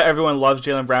 and now everyone loves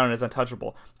Jaylen Brown and is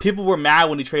untouchable. People were mad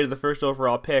when he traded the 1st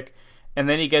overall pick, and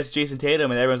then he gets Jason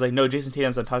Tatum and everyone's like, no, Jason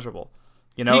Tatum's untouchable.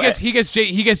 He gets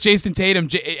Jason Tatum,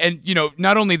 and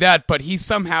not only that, but he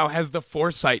somehow has the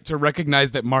foresight to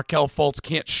recognize that Markelle Fultz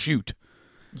can't shoot.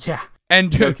 Yeah.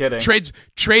 And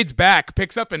trades back,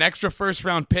 picks up an extra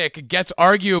first-round pick, gets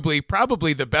arguably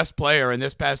probably the best player in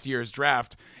this past year's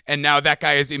draft, and now that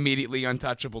guy is immediately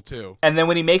untouchable too. And then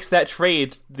when he makes that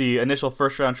trade, the initial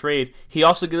first-round trade, he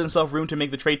also gives himself room to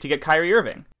make the trade to get Kyrie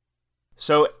Irving.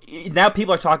 So now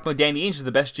people are talking about Danny Ainge as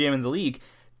the best GM in the league.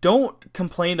 Don't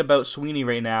complain about Sweeney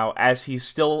right now as he's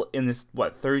still in this,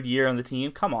 3rd year on the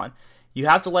team? Come on. You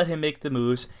have to let him make the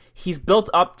moves. He's built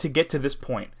up to get to this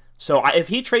point. So if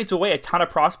he trades away a ton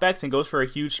of prospects and goes for a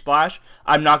huge splash,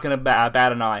 I'm not going to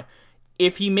bat an eye.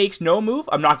 If he makes no move,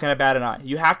 I'm not going to bat an eye.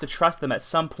 You have to trust them at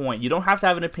some point. You don't have to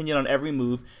have an opinion on every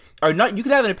move. Or not. You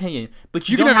can have an opinion, but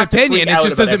you don't have an opinion. It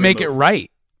just doesn't make it right.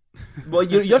 Well,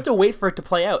 you have to wait for it to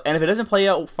play out. And if it doesn't play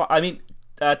out,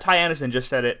 Ty Anderson just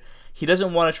said it. he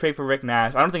doesn't want to trade for Rick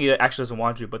Nash. I don't think he actually doesn't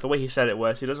want to, but the way he said it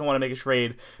was he doesn't want to make a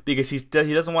trade because he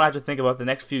doesn't want to have to think about the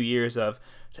next few years of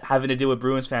having to deal with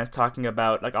Bruins fans talking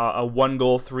about like a 1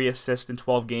 goal, 3 assist in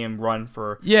 12 game run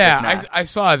for Rick Nash. I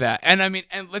saw that. And I mean,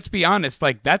 and let's be honest,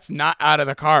 like that's not out of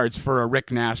the cards for a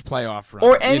Rick Nash playoff run.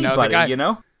 Or anybody,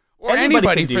 Or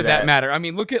anybody for that matter. I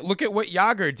mean, look at what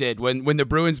Jágr did when the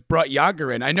Bruins brought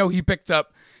Jágr in. I know he picked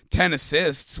up 10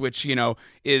 assists, which,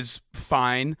 is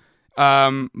fine.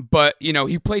 But,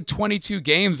 he played 22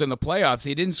 games in the playoffs.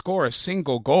 He didn't score a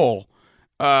single goal.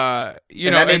 That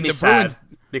made me sad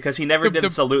because he never did the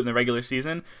salute in the regular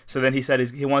season. So then he said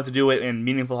he wanted to do it in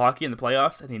meaningful hockey in the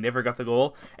playoffs, and he never got the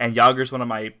goal. And Jágr's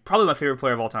probably my favorite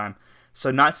player of all time.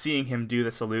 So not seeing him do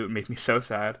the salute made me so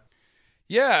sad.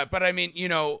 Yeah, but I mean,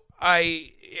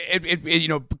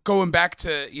 going back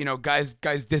to,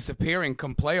 guys disappearing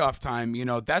come playoff time,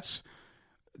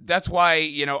 that's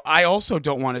why, I also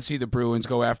don't want to see the Bruins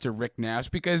go after Rick Nash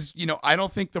because, I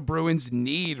don't think the Bruins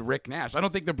need Rick Nash. I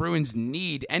don't think the Bruins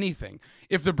need anything.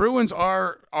 If the Bruins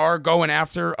are going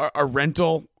after a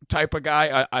rental type of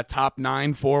guy, a top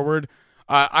 9 forward,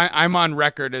 I'm on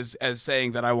record as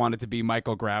saying that I want it to be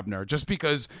Michael Grabner, just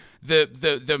because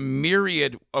the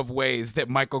myriad of ways that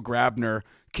Michael Grabner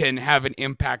can have an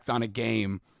impact on a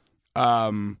game,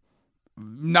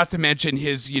 not to mention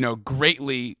his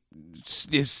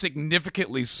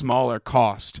significantly smaller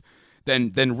cost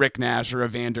than Rick Nash or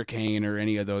Evander Kane or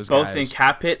any of those guys. Both in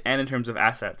cap hit and in terms of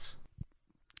assets.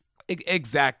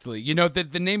 Exactly.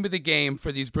 The name of the game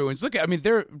for these Bruins,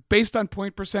 they're based on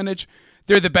point percentage,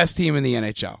 they're the best team in the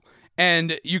NHL.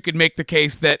 And you could make the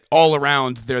case that all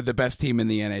around they're the best team in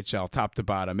the NHL, top to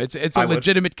bottom. It's a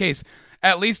legitimate case,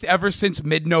 at least ever since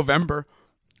mid-November.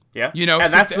 Yeah.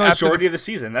 And that's the majority of the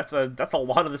season. That's a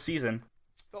lot of the season.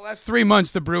 The last 3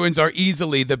 months, the Bruins are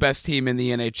easily the best team in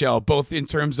the NHL, both in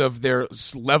terms of their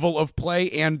level of play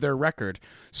and their record.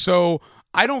 So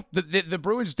the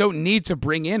Bruins don't need to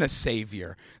bring in a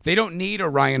savior. They don't need a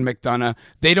Ryan McDonagh.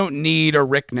 They don't need a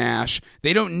Rick Nash.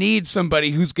 They don't need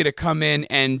somebody who's going to come in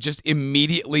and just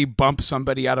immediately bump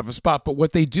somebody out of a spot. But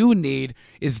what they do need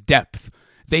is depth.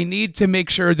 They need to make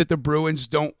sure that the Bruins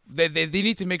don't. They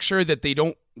need to make sure that they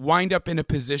don't wind up in a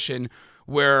position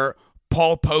where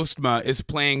Paul Postma is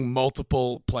playing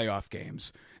multiple playoff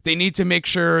games. They need to make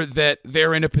sure that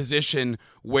they're in a position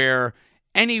where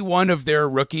any one of their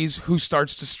rookies who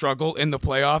starts to struggle in the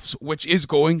playoffs, which is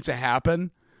going to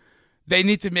happen, they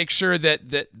need to make sure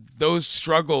that those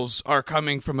struggles are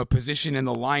coming from a position in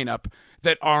the lineup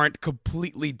that aren't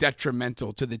completely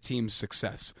detrimental to the team's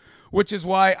success. Which is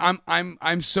why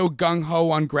I'm so gung-ho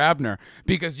on Grabner,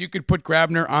 because you could put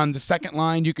Grabner on the second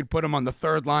line, you could put him on the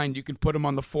third line, you could put him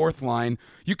on the fourth line,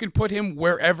 you can put him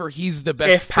wherever he's the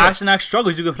best. If Pastrnak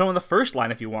struggles, you could put him on the first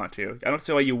line if you want to. I don't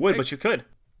see why you would, but you could.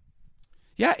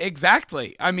 Yeah,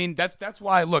 exactly. I mean, that's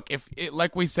why, look,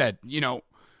 like we said,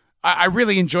 I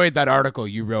really enjoyed that article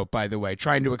you wrote, by the way,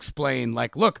 trying to explain,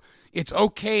 look, it's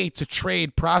okay to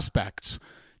trade prospects,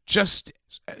 just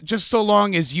so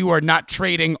long as you are not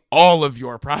trading all of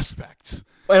your prospects.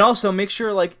 And also make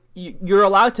sure, you're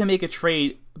allowed to make a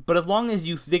trade, but as long as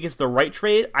you think it's the right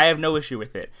trade, I have no issue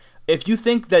with it. If you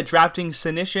think that drafting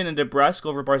Senyshyn and DeBrusk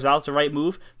over Barzal is the right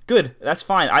move, good, that's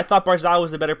fine. I thought Barzal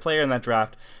was the better player in that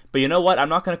draft. But you know what? I'm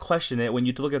not going to question it when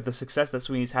you look at the success that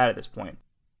Sweeney's had at this point.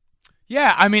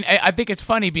 Yeah, I mean, I think it's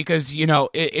funny because,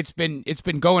 it's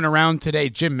been going around today,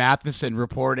 Jim Matheson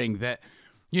reporting that,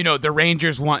 the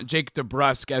Rangers want Jake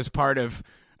DeBrusk as part of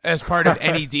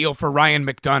any deal for Ryan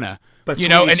McDonagh. But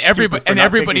and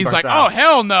everybody's like, "Oh,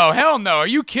 hell no. Are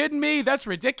you kidding me? That's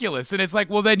ridiculous." And it's like,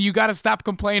 "Well, then you got to stop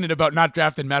complaining about not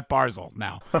drafting Matt Barzal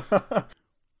now."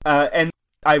 And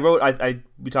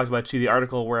we talked about too the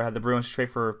article where I had the Bruins trade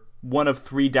for one of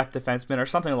 3 depth defensemen or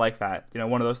something like that.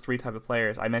 One of those 3 type of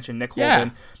players. I mentioned Nick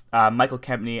Holden, Michael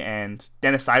Kempny, and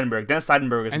Dennis Seidenberg. Dennis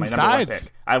Seidenberg is my number 1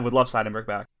 pick. I would love Seidenberg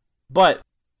back. But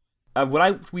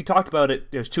we talked about it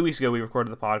was 2 weeks ago. We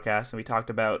recorded the podcast and we talked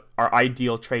about our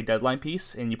ideal trade deadline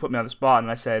piece. And you put me on the spot,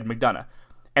 and I said McDonagh.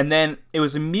 And then it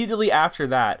was immediately after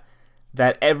that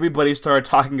everybody started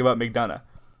talking about McDonagh.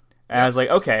 And I was like,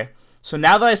 okay. So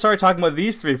now that I started talking about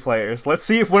these 3 players, let's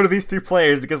see if one of these 3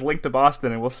 players gets linked to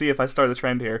Boston, and we'll see if I start the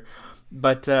trend here.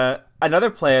 But another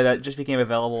player that just became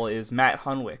available is Matt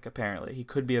Hunwick, apparently. He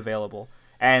could be available.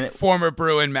 And former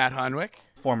Bruin Matt Hunwick.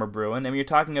 Former Bruin. I mean, you're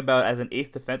talking about as an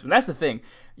 8th defenseman. That's the thing.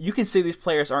 You can say these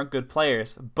players aren't good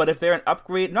players, but if they're an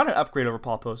upgrade, not an upgrade over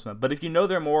Paul Postma, but if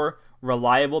they're more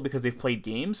reliable because they've played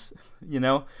games,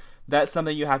 that's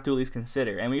something you have to at least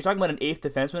consider. And when you're talking about an 8th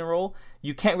defenseman role,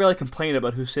 you can't really complain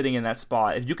about who's sitting in that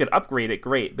spot. If you can upgrade it,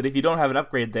 great. But if you don't have an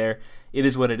upgrade there, it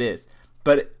is what it is.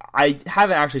 But I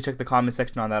haven't actually checked the comment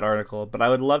section on that article, but I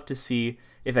would love to see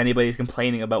if anybody's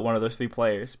complaining about one of those three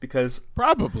players, because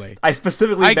Probably. I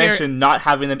specifically mentioned not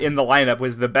having them in the lineup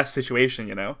was the best situation,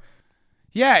 you know?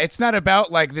 Yeah, it's not about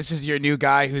like this is your new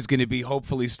guy who's going to be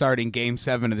hopefully starting Game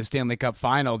 7 of the Stanley Cup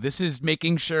Final. This is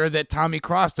making sure that Tommy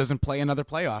Cross doesn't play another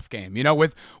playoff game. You know,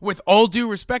 with all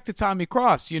due respect to Tommy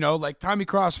Cross, you know, like Tommy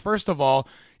Cross, first of all,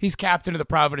 he's captain of the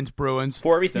Providence Bruins.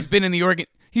 For a reason. He's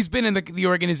been in the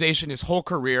organization his whole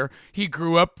career. He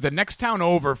grew up the next town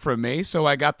over from me, so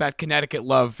I got that Connecticut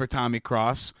love for Tommy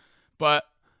Cross. But,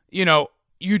 you know,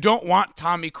 you don't want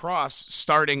Tommy Cross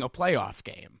starting a playoff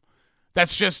game.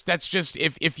 That's just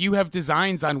if you have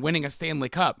designs on winning a Stanley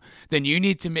Cup, then you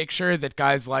need to make sure that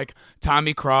guys like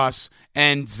Tommy Cross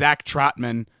and Zach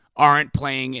Trotman aren't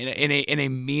playing in a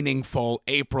meaningful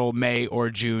April, May, or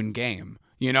June game.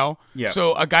 You know? Yeah.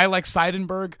 So a guy like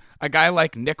Seidenberg, a guy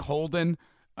like Nick Holden,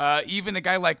 even a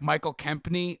guy like Michael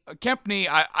Kempny.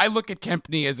 I look at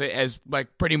Kempny as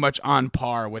like pretty much on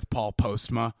par with Paul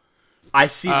Postma. I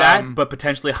see that, but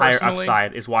potentially higher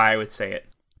upside is why I would say it.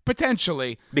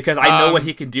 Potentially. Because I know what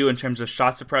he can do in terms of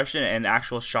shot suppression and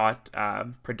actual shot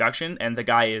production, and the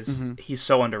guy is he's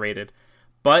so underrated.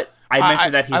 But I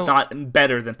mentioned that he's not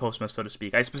better than Postma, so to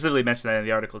speak. I specifically mentioned that in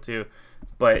the article too.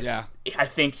 But yeah. I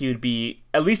think he would be,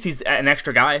 at least he's an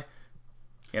extra guy,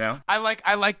 you know? I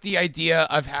like the idea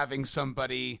of having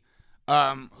somebody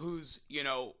who's, you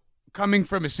know, coming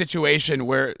from a situation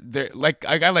where they're like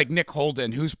a guy like Nick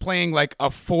Holden, who's playing like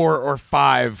a 4 or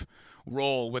 5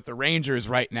 role with the Rangers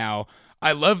right now.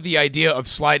 I love the idea of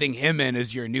sliding him in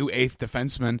as your new 8th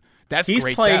defenseman. He's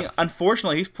great playing depth.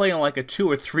 Unfortunately, he's playing like a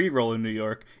 2 or 3 role in New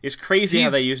York. It's crazy how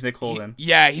they use Nick Holden.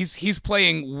 He's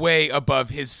playing way above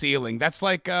his ceiling. That's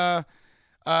like Kevin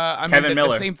Miller.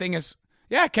 The same thing as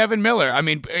Kevin Miller. I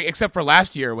mean, except for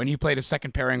last year when he played a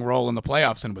second pairing role in the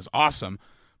playoffs and was awesome.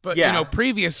 But you know,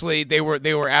 previously they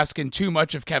were asking too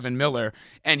much of Kevin Miller,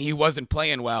 and he wasn't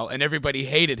playing well, and everybody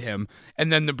hated him. And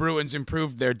then the Bruins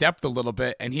improved their depth a little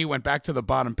bit, and he went back to the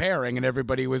bottom pairing, and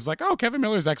everybody was like, "Oh, Kevin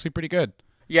Miller's actually pretty good."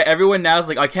 Yeah, everyone now is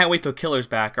like, "I can't wait till Killer's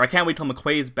back," or "I can't wait till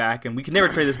McQuaid's back," and we can never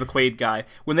trade this McQuaid guy.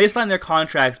 When they signed their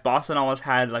contracts, Boston almost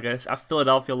had like a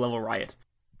Philadelphia level riot.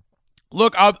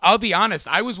 Look, I'll be honest.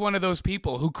 I was one of those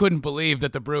people who couldn't believe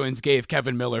that the Bruins gave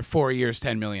Kevin Miller 4 years,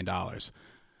 $10 million.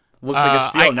 Looks like a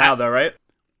steal now, though, right?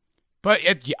 But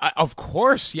of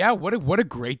course, yeah. What a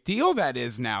great deal that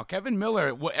is now. Kevin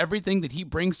Miller, everything that he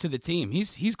brings to the team,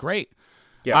 he's great.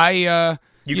 Yeah.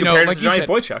 You know, like to Johnny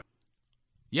Boychuk.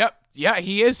 Yep. Yeah,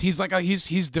 he is. He's like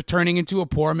he's turning into a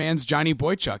poor man's Johnny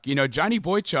Boychuk. You know, Johnny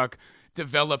Boychuk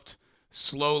developed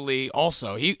slowly.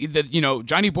 Also,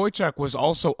 Johnny Boychuk was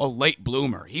also a late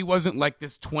bloomer. He wasn't like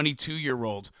this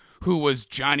 22-year-old who was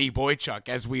Johnny Boychuk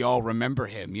as we all remember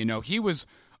him. You know, he was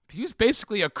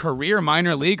basically a career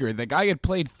minor leaguer. The guy had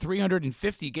played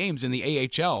 350 games in the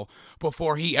AHL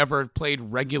before he ever played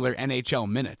regular NHL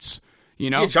minutes. You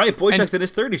know, Johnny Boychuk's in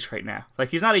his 30s right now. Like,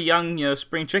 he's not a young,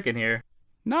 spring chicken here.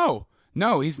 No,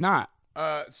 he's not.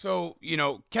 So,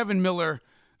 Kevin Miller.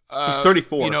 He's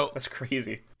 34. That's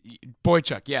crazy.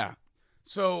 Boychuk, yeah.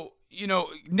 So,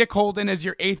 Nick Holden as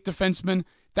your 8th defenseman,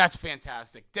 that's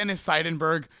fantastic. Dennis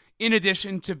Seidenberg, in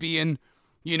addition to being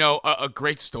a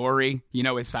great story,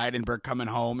 with Seidenberg coming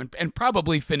home and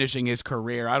probably finishing his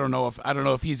career. I don't know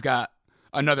if he's got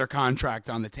another contract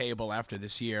on the table after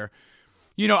this year.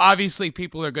 Obviously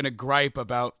people are going to gripe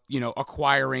about,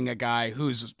 acquiring a guy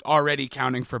who's already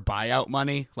counting for buyout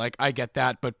money. Like, I get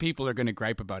that, but people are going to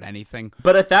gripe about anything.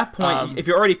 But at that point, if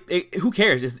you're already, who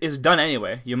cares? It's done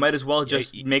anyway. You might as well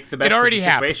just make the best of the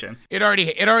situation. It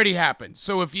already happened.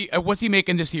 So if what's he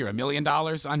making this year? $1 million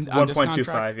on this contract?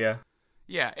 1.25, yeah.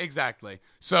 Yeah, exactly.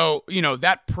 So,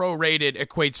 that prorated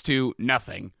equates to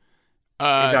nothing.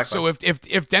 Exactly. So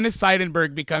if Dennis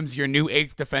Seidenberg becomes your new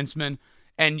 8th defenseman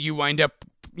and you wind up,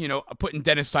 putting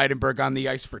Dennis Seidenberg on the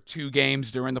ice for 2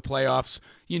 games during the playoffs,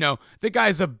 the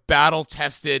guy's a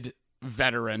battle-tested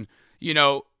veteran.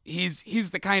 He's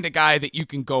the kind of guy that you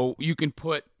can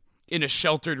put in a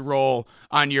sheltered role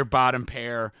on your bottom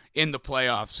pair in the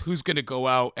playoffs, who's going to go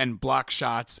out and block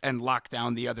shots and lock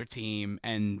down the other team.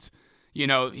 And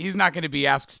he's not going to be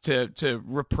asked to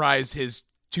reprise his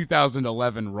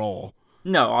 2011 role.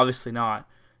 No, obviously not.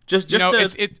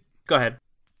 Go ahead.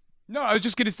 No, I was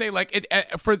just going to say, like,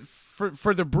 for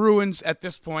the Bruins at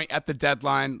this point at the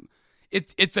deadline,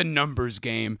 it's a numbers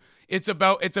game. It's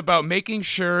about making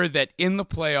sure that in the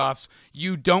playoffs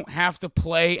you don't have to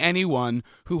play anyone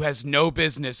who has no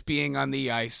business being on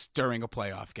the ice during a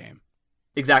playoff game.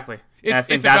 Exactly. And I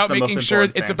think It's that's about the most making sure.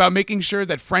 important It's thing. about making sure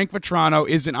that Frank Vetrano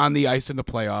isn't on the ice in the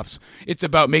playoffs. It's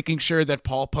about making sure that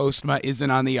Paul Postma isn't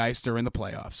on the ice during the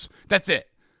playoffs. That's it.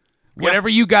 Whatever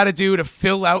you got to do to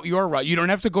fill out your run. You don't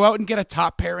have to go out and get a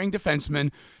top pairing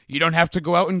defenseman. You don't have to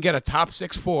go out and get a top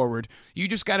 6 forward. You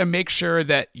just got to make sure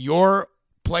that your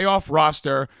playoff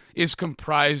roster is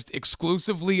comprised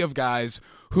exclusively of guys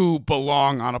who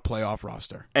belong on a playoff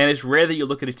roster. And it's rare that you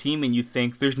look at a team and you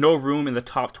think there's no room in the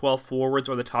top 12 forwards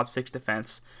or the top 6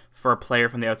 defense for a player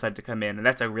from the outside to come in, and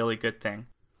that's a really good thing.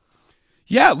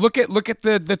 Yeah, look at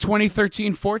the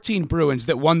 2013-14 Bruins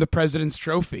that won the President's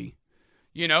Trophy.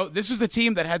 You know, this was a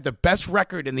team that had the best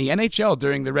record in the NHL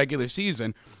during the regular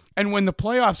season. And when the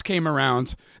playoffs came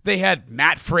around, they had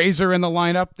Matt Fraser in the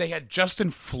lineup. They had Justin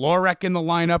Florek in the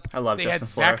lineup. I love they Justin had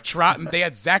Zach Florek. Trotman. They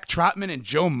had Zach Trotman and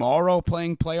Joe Morrow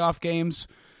playing playoff games.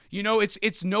 You know,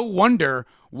 it's no wonder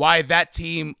why that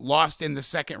team lost in the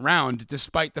second round,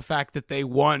 despite the fact that they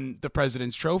won the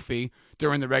President's Trophy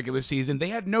during the regular season. They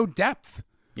had no depth.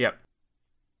 Yep.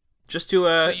 Just to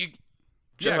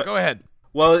go ahead.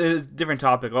 Well, it's a different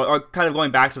topic, or kind of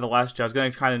going back to the last show. I was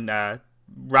going to kind of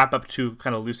wrap up two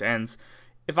kind of loose ends.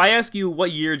 If I ask you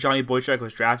what year Johnny Boychuk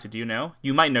was drafted, do you know?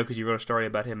 You might know because you wrote a story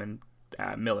about him and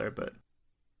Miller, but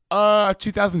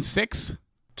 2006,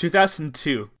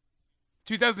 2002.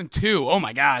 2002. Oh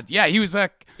my God! Yeah, he was a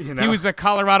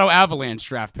Colorado Avalanche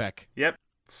draft pick. Yep,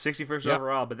 61st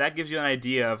overall. But that gives you an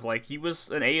idea of he was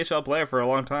an AHL player for a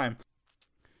long time.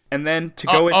 And then to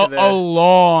go into a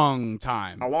long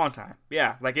time. A long time.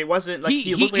 Yeah, it wasn't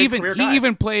he looked like a career guy.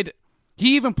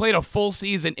 He even played a full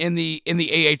season in the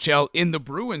AHL in the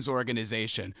Bruins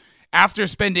organization. After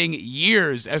spending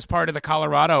years as part of the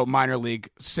Colorado minor league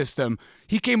system,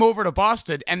 he came over to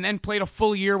Boston and then played a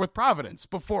full year with Providence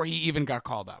before he even got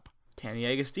called up. Kenny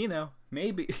Agostino,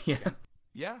 maybe. Yeah.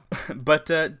 Yeah. But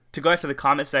to go back to the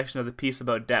comment section of the piece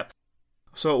about depth.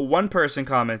 So one person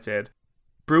commented,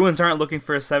 Bruins aren't looking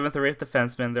for a 7th or 8th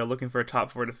defenseman. They're looking for a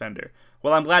top 4 defender.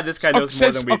 Well, I'm glad this guy knows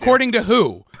more than we do. According to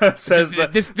who? Says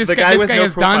this guy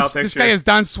is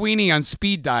Don Sweeney on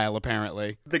speed dial,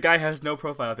 apparently. The guy has no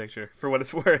profile picture, for what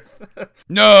it's worth.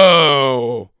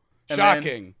 No! And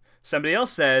shocking. Somebody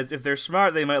else says, if they're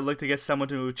smart, they might look to get someone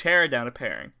to move Chara down a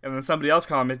pairing. And then somebody else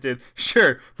commented,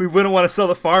 sure, we wouldn't want to sell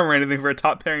the farm or anything for a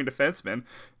top pairing defenseman.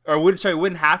 Or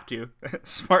wouldn't have to.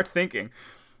 Smart thinking.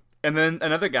 And then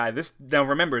another guy, now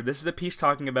remember, this is a piece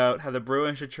talking about how the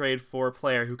Bruins should trade for a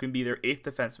player who can be their 8th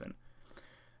defenseman.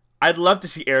 I'd love to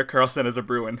see Erik Karlsson as a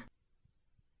Bruin.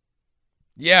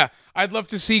 Yeah, I'd love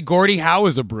to see Gordie Howe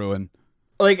as a Bruin.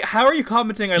 How are you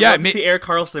commenting I'd love to see Erik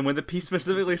Karlsson when the piece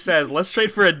specifically says, let's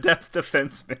trade for a depth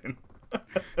defenseman?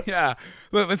 Yeah,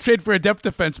 let's trade for a depth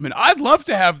defenseman. I'd love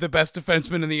to have the best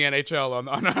defenseman in the NHL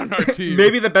on our team.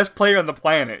 Maybe the best player on the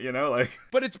planet,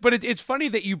 But it's funny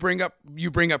that you bring up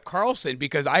Karlsson,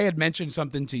 because I had mentioned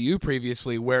something to you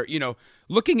previously where,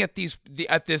 looking at this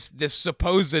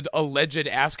supposed alleged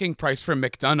asking price for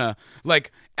McDonough,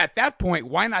 at that point,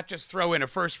 why not just throw in a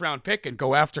first round pick and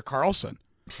go after Karlsson?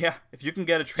 Yeah, if you can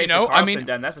get a trade for Karlsson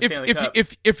done, that's a Stanley Cup.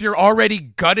 If you're already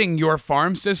gutting your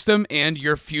farm system and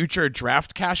your future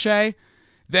draft cachet,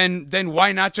 then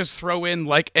why not just throw in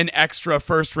an extra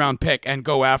first round pick and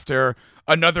go after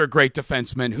another great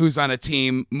defenseman who's on a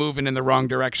team moving in the wrong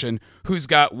direction, who's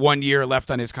got 1 year left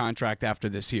on his contract after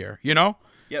this year,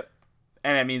 Yep.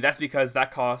 And I mean, that's because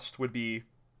that cost would be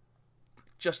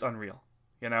just unreal.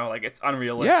 It's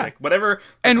unrealistic. Yeah. Whatever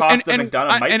the cost of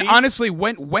McDonough might be. And honestly,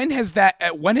 when has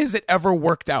it ever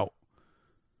worked out?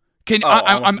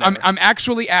 I'm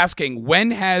actually asking,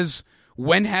 when has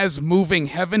moving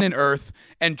heaven and earth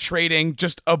and trading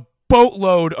just a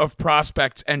boatload of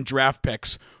prospects and draft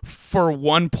picks for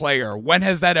one player, when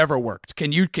has that ever worked?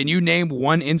 Can you name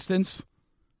one instance?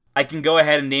 I can go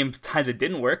ahead and name times it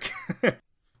didn't work.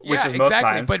 Which is most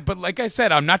exactly. times. But like I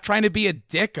said, I'm not trying to be a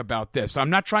dick about this. I'm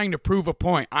not trying to prove a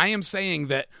point. I am saying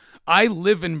that I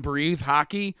live and breathe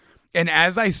hockey, and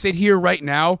as I sit here right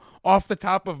now, off the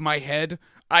top of my head,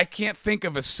 I can't think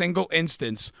of a single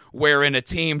instance wherein a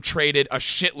team traded a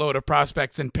shitload of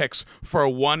prospects and picks for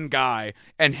one guy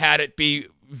and had it be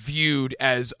viewed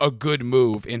as a good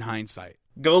move in hindsight.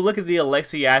 Go look at the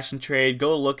Alexei Yashin trade.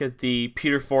 Go look at the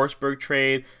Peter Forsberg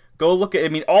trade. Go look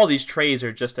at, all these trades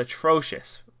are just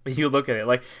atrocious. You look at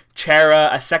it, Chara,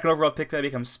 a second overall pick that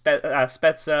becomes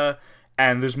Spezza,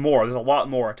 and there's more. There's a lot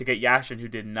more to get Yashin, who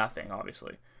did nothing,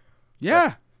 obviously.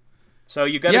 Yeah. So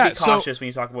you got to be cautious when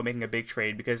you talk about making a big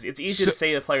trade, because it's easy to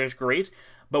say the player's great,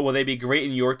 but will they be great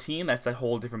in your team? That's a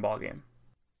whole different ballgame.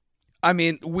 I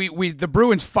mean, the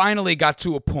Bruins finally got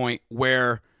to a point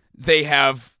where they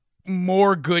have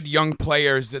more good young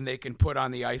players than they can put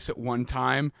on the ice at one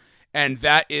time. And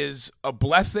that is a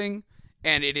blessing.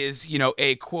 And it is,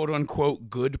 a quote unquote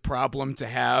good problem to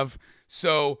have.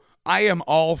 So I am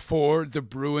all for the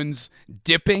Bruins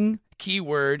dipping,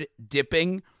 keyword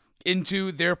dipping,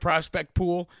 into their prospect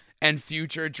pool and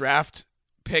future draft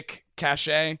pick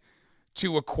cachet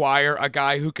to acquire a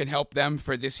guy who can help them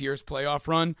for this year's playoff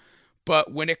run.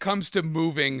 But when it comes to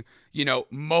moving,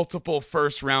 multiple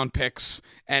first-round picks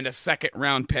and a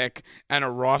second-round pick and a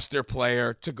roster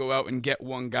player to go out and get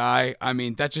one guy, I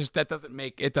mean, that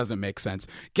doesn't make sense.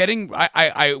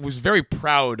 I was very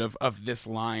proud of this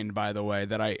line, by the way,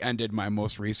 that I ended my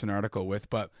most recent article with.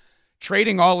 But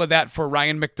trading all of that for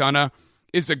Ryan McDonagh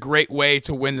is a great way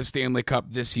to win the Stanley Cup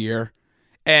this year,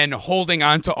 and holding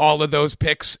on to all of those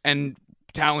picks and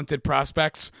talented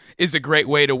prospects is a great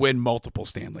way to win multiple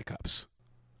Stanley Cups.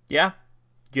 Yeah.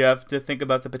 You have to think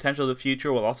about the potential of the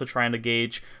future while also trying to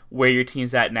gauge where your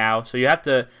team's at now. So you have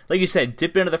to, like you said,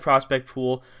 dip into the prospect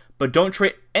pool, but don't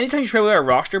trade. Anytime you trade away a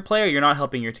roster player, you're not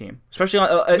helping your team, especially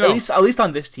on, at least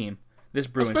on this team, this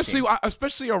Bruins team.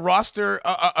 Especially a roster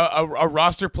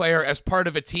player as part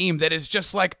of a team that is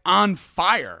just like on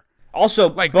fire. Also,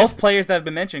 both players that have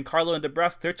been mentioned, Carlo and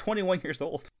DeBrusk, they're 21 years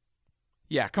old.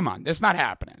 Yeah, come on. It's not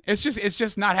happening. It's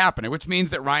just not happening, which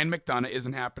means that Ryan McDonagh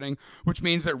isn't happening, which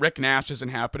means that Rick Nash isn't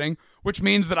happening, which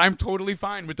means that I'm totally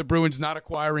fine with the Bruins not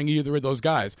acquiring either of those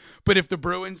guys. But if the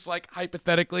Bruins,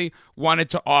 hypothetically, wanted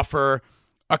to offer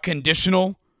a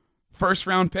conditional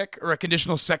first-round pick or a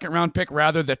conditional second-round pick,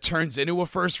 rather, that turns into a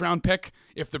first-round pick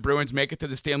if the Bruins make it to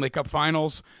the Stanley Cup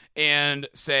Finals, and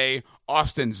say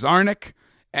Austin Czarnik,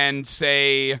 and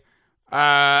say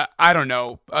I don't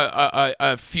know,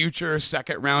 a future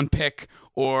second-round pick,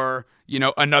 or,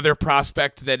 another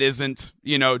prospect that isn't,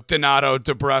 Donato,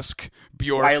 DeBrusk,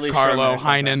 Bjork, Riley Carlo, Sherman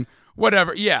Heinen,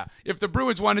 whatever. Yeah, if the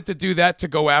Bruins wanted to do that, to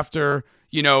go after,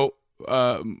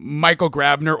 Michael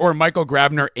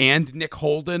Grabner and Nick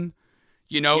Holden,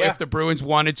 if the Bruins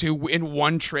wanted to, in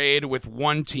one trade with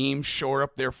one team, shore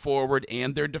up their forward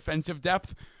and their defensive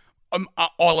depth, I'm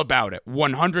all about it.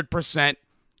 100%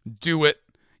 do it.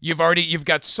 You've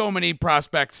got so many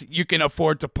prospects, you can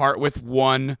afford to part with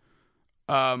one.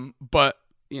 But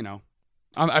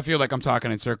I feel like I'm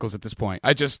talking in circles at this point.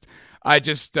 I just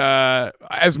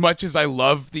as much as I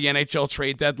love the NHL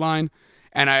trade deadline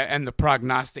and the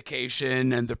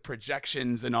prognostication and the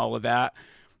projections and all of that,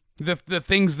 the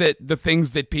things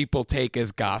that people take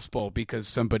as gospel because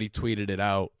somebody tweeted it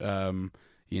out,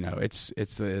 it's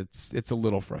a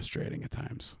little frustrating at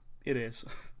times. It is.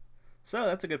 So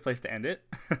that's a good place to end it.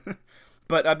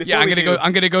 But I'm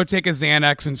gonna go take a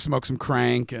Xanax and smoke some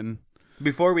crank. And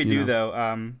before we do,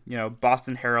 though,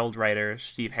 Boston Herald writer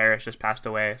Steve Harris just passed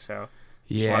away. So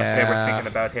just want to say we're thinking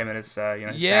about him and his his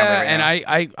family. Yeah,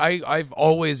 and I've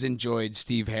always enjoyed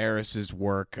Steve Harris's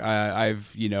work. I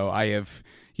have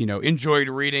enjoyed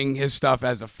reading his stuff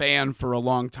as a fan for a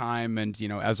long time, and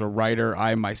as a writer,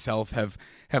 I myself have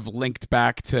linked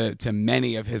back to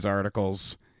many of his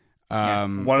articles.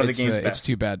 One of the game's best. It's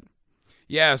too bad.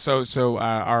 Yeah, so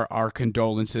our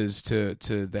condolences to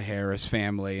the Harris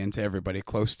family and to everybody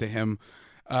close to him.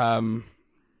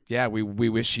 We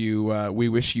wish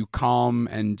you calm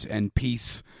and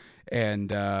peace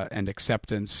and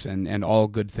acceptance and all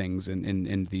good things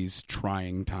in these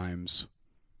trying times.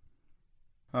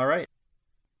 All right.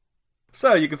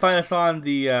 So you can find us on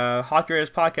the Hockey Writers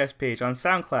podcast page on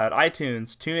SoundCloud,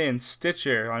 iTunes, TuneIn,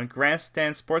 Stitcher, on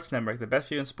Grandstand Sports Network, the best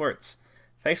view in sports.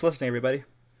 Thanks for listening, everybody.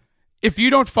 If you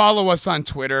don't follow us on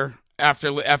Twitter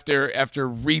after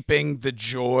reaping the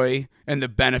joy and the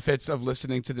benefits of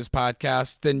listening to this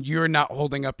podcast, then you're not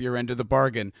holding up your end of the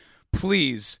bargain.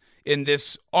 Please, in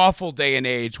this awful day and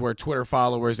age where Twitter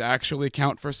followers actually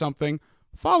count for something,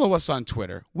 follow us on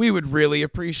Twitter. We would really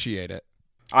appreciate it.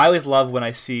 I always love when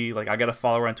I see, I got a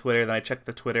follower on Twitter, then I check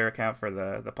the Twitter account for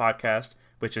the podcast,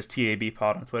 which is TAB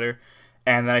Pod on Twitter,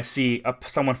 and then I see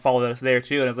someone followed us there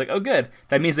too, and I was like, oh good,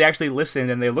 that means they actually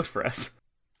listened and they looked for us.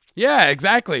 Yeah,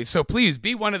 exactly. So please,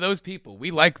 be one of those people.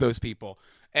 We like those people.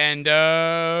 And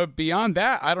beyond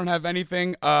that, I don't have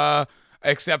anything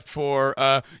except for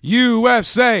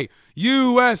USA,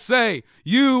 USA,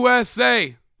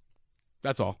 USA.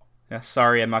 That's all. Yeah,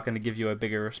 sorry, I'm not going to give you a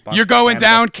bigger response. You're going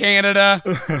down, Canada.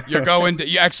 You're going.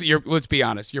 Let's be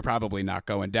honest. You're probably not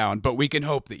going down, but we can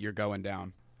hope that you're going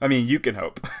down. I mean, you can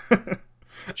hope.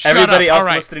 Shut Everybody up. else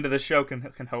Right. listening to the show can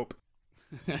hope.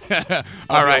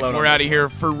 All right, we're out of here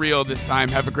for real this time.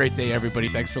 Have a great day, everybody.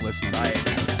 Thanks for listening. Bye.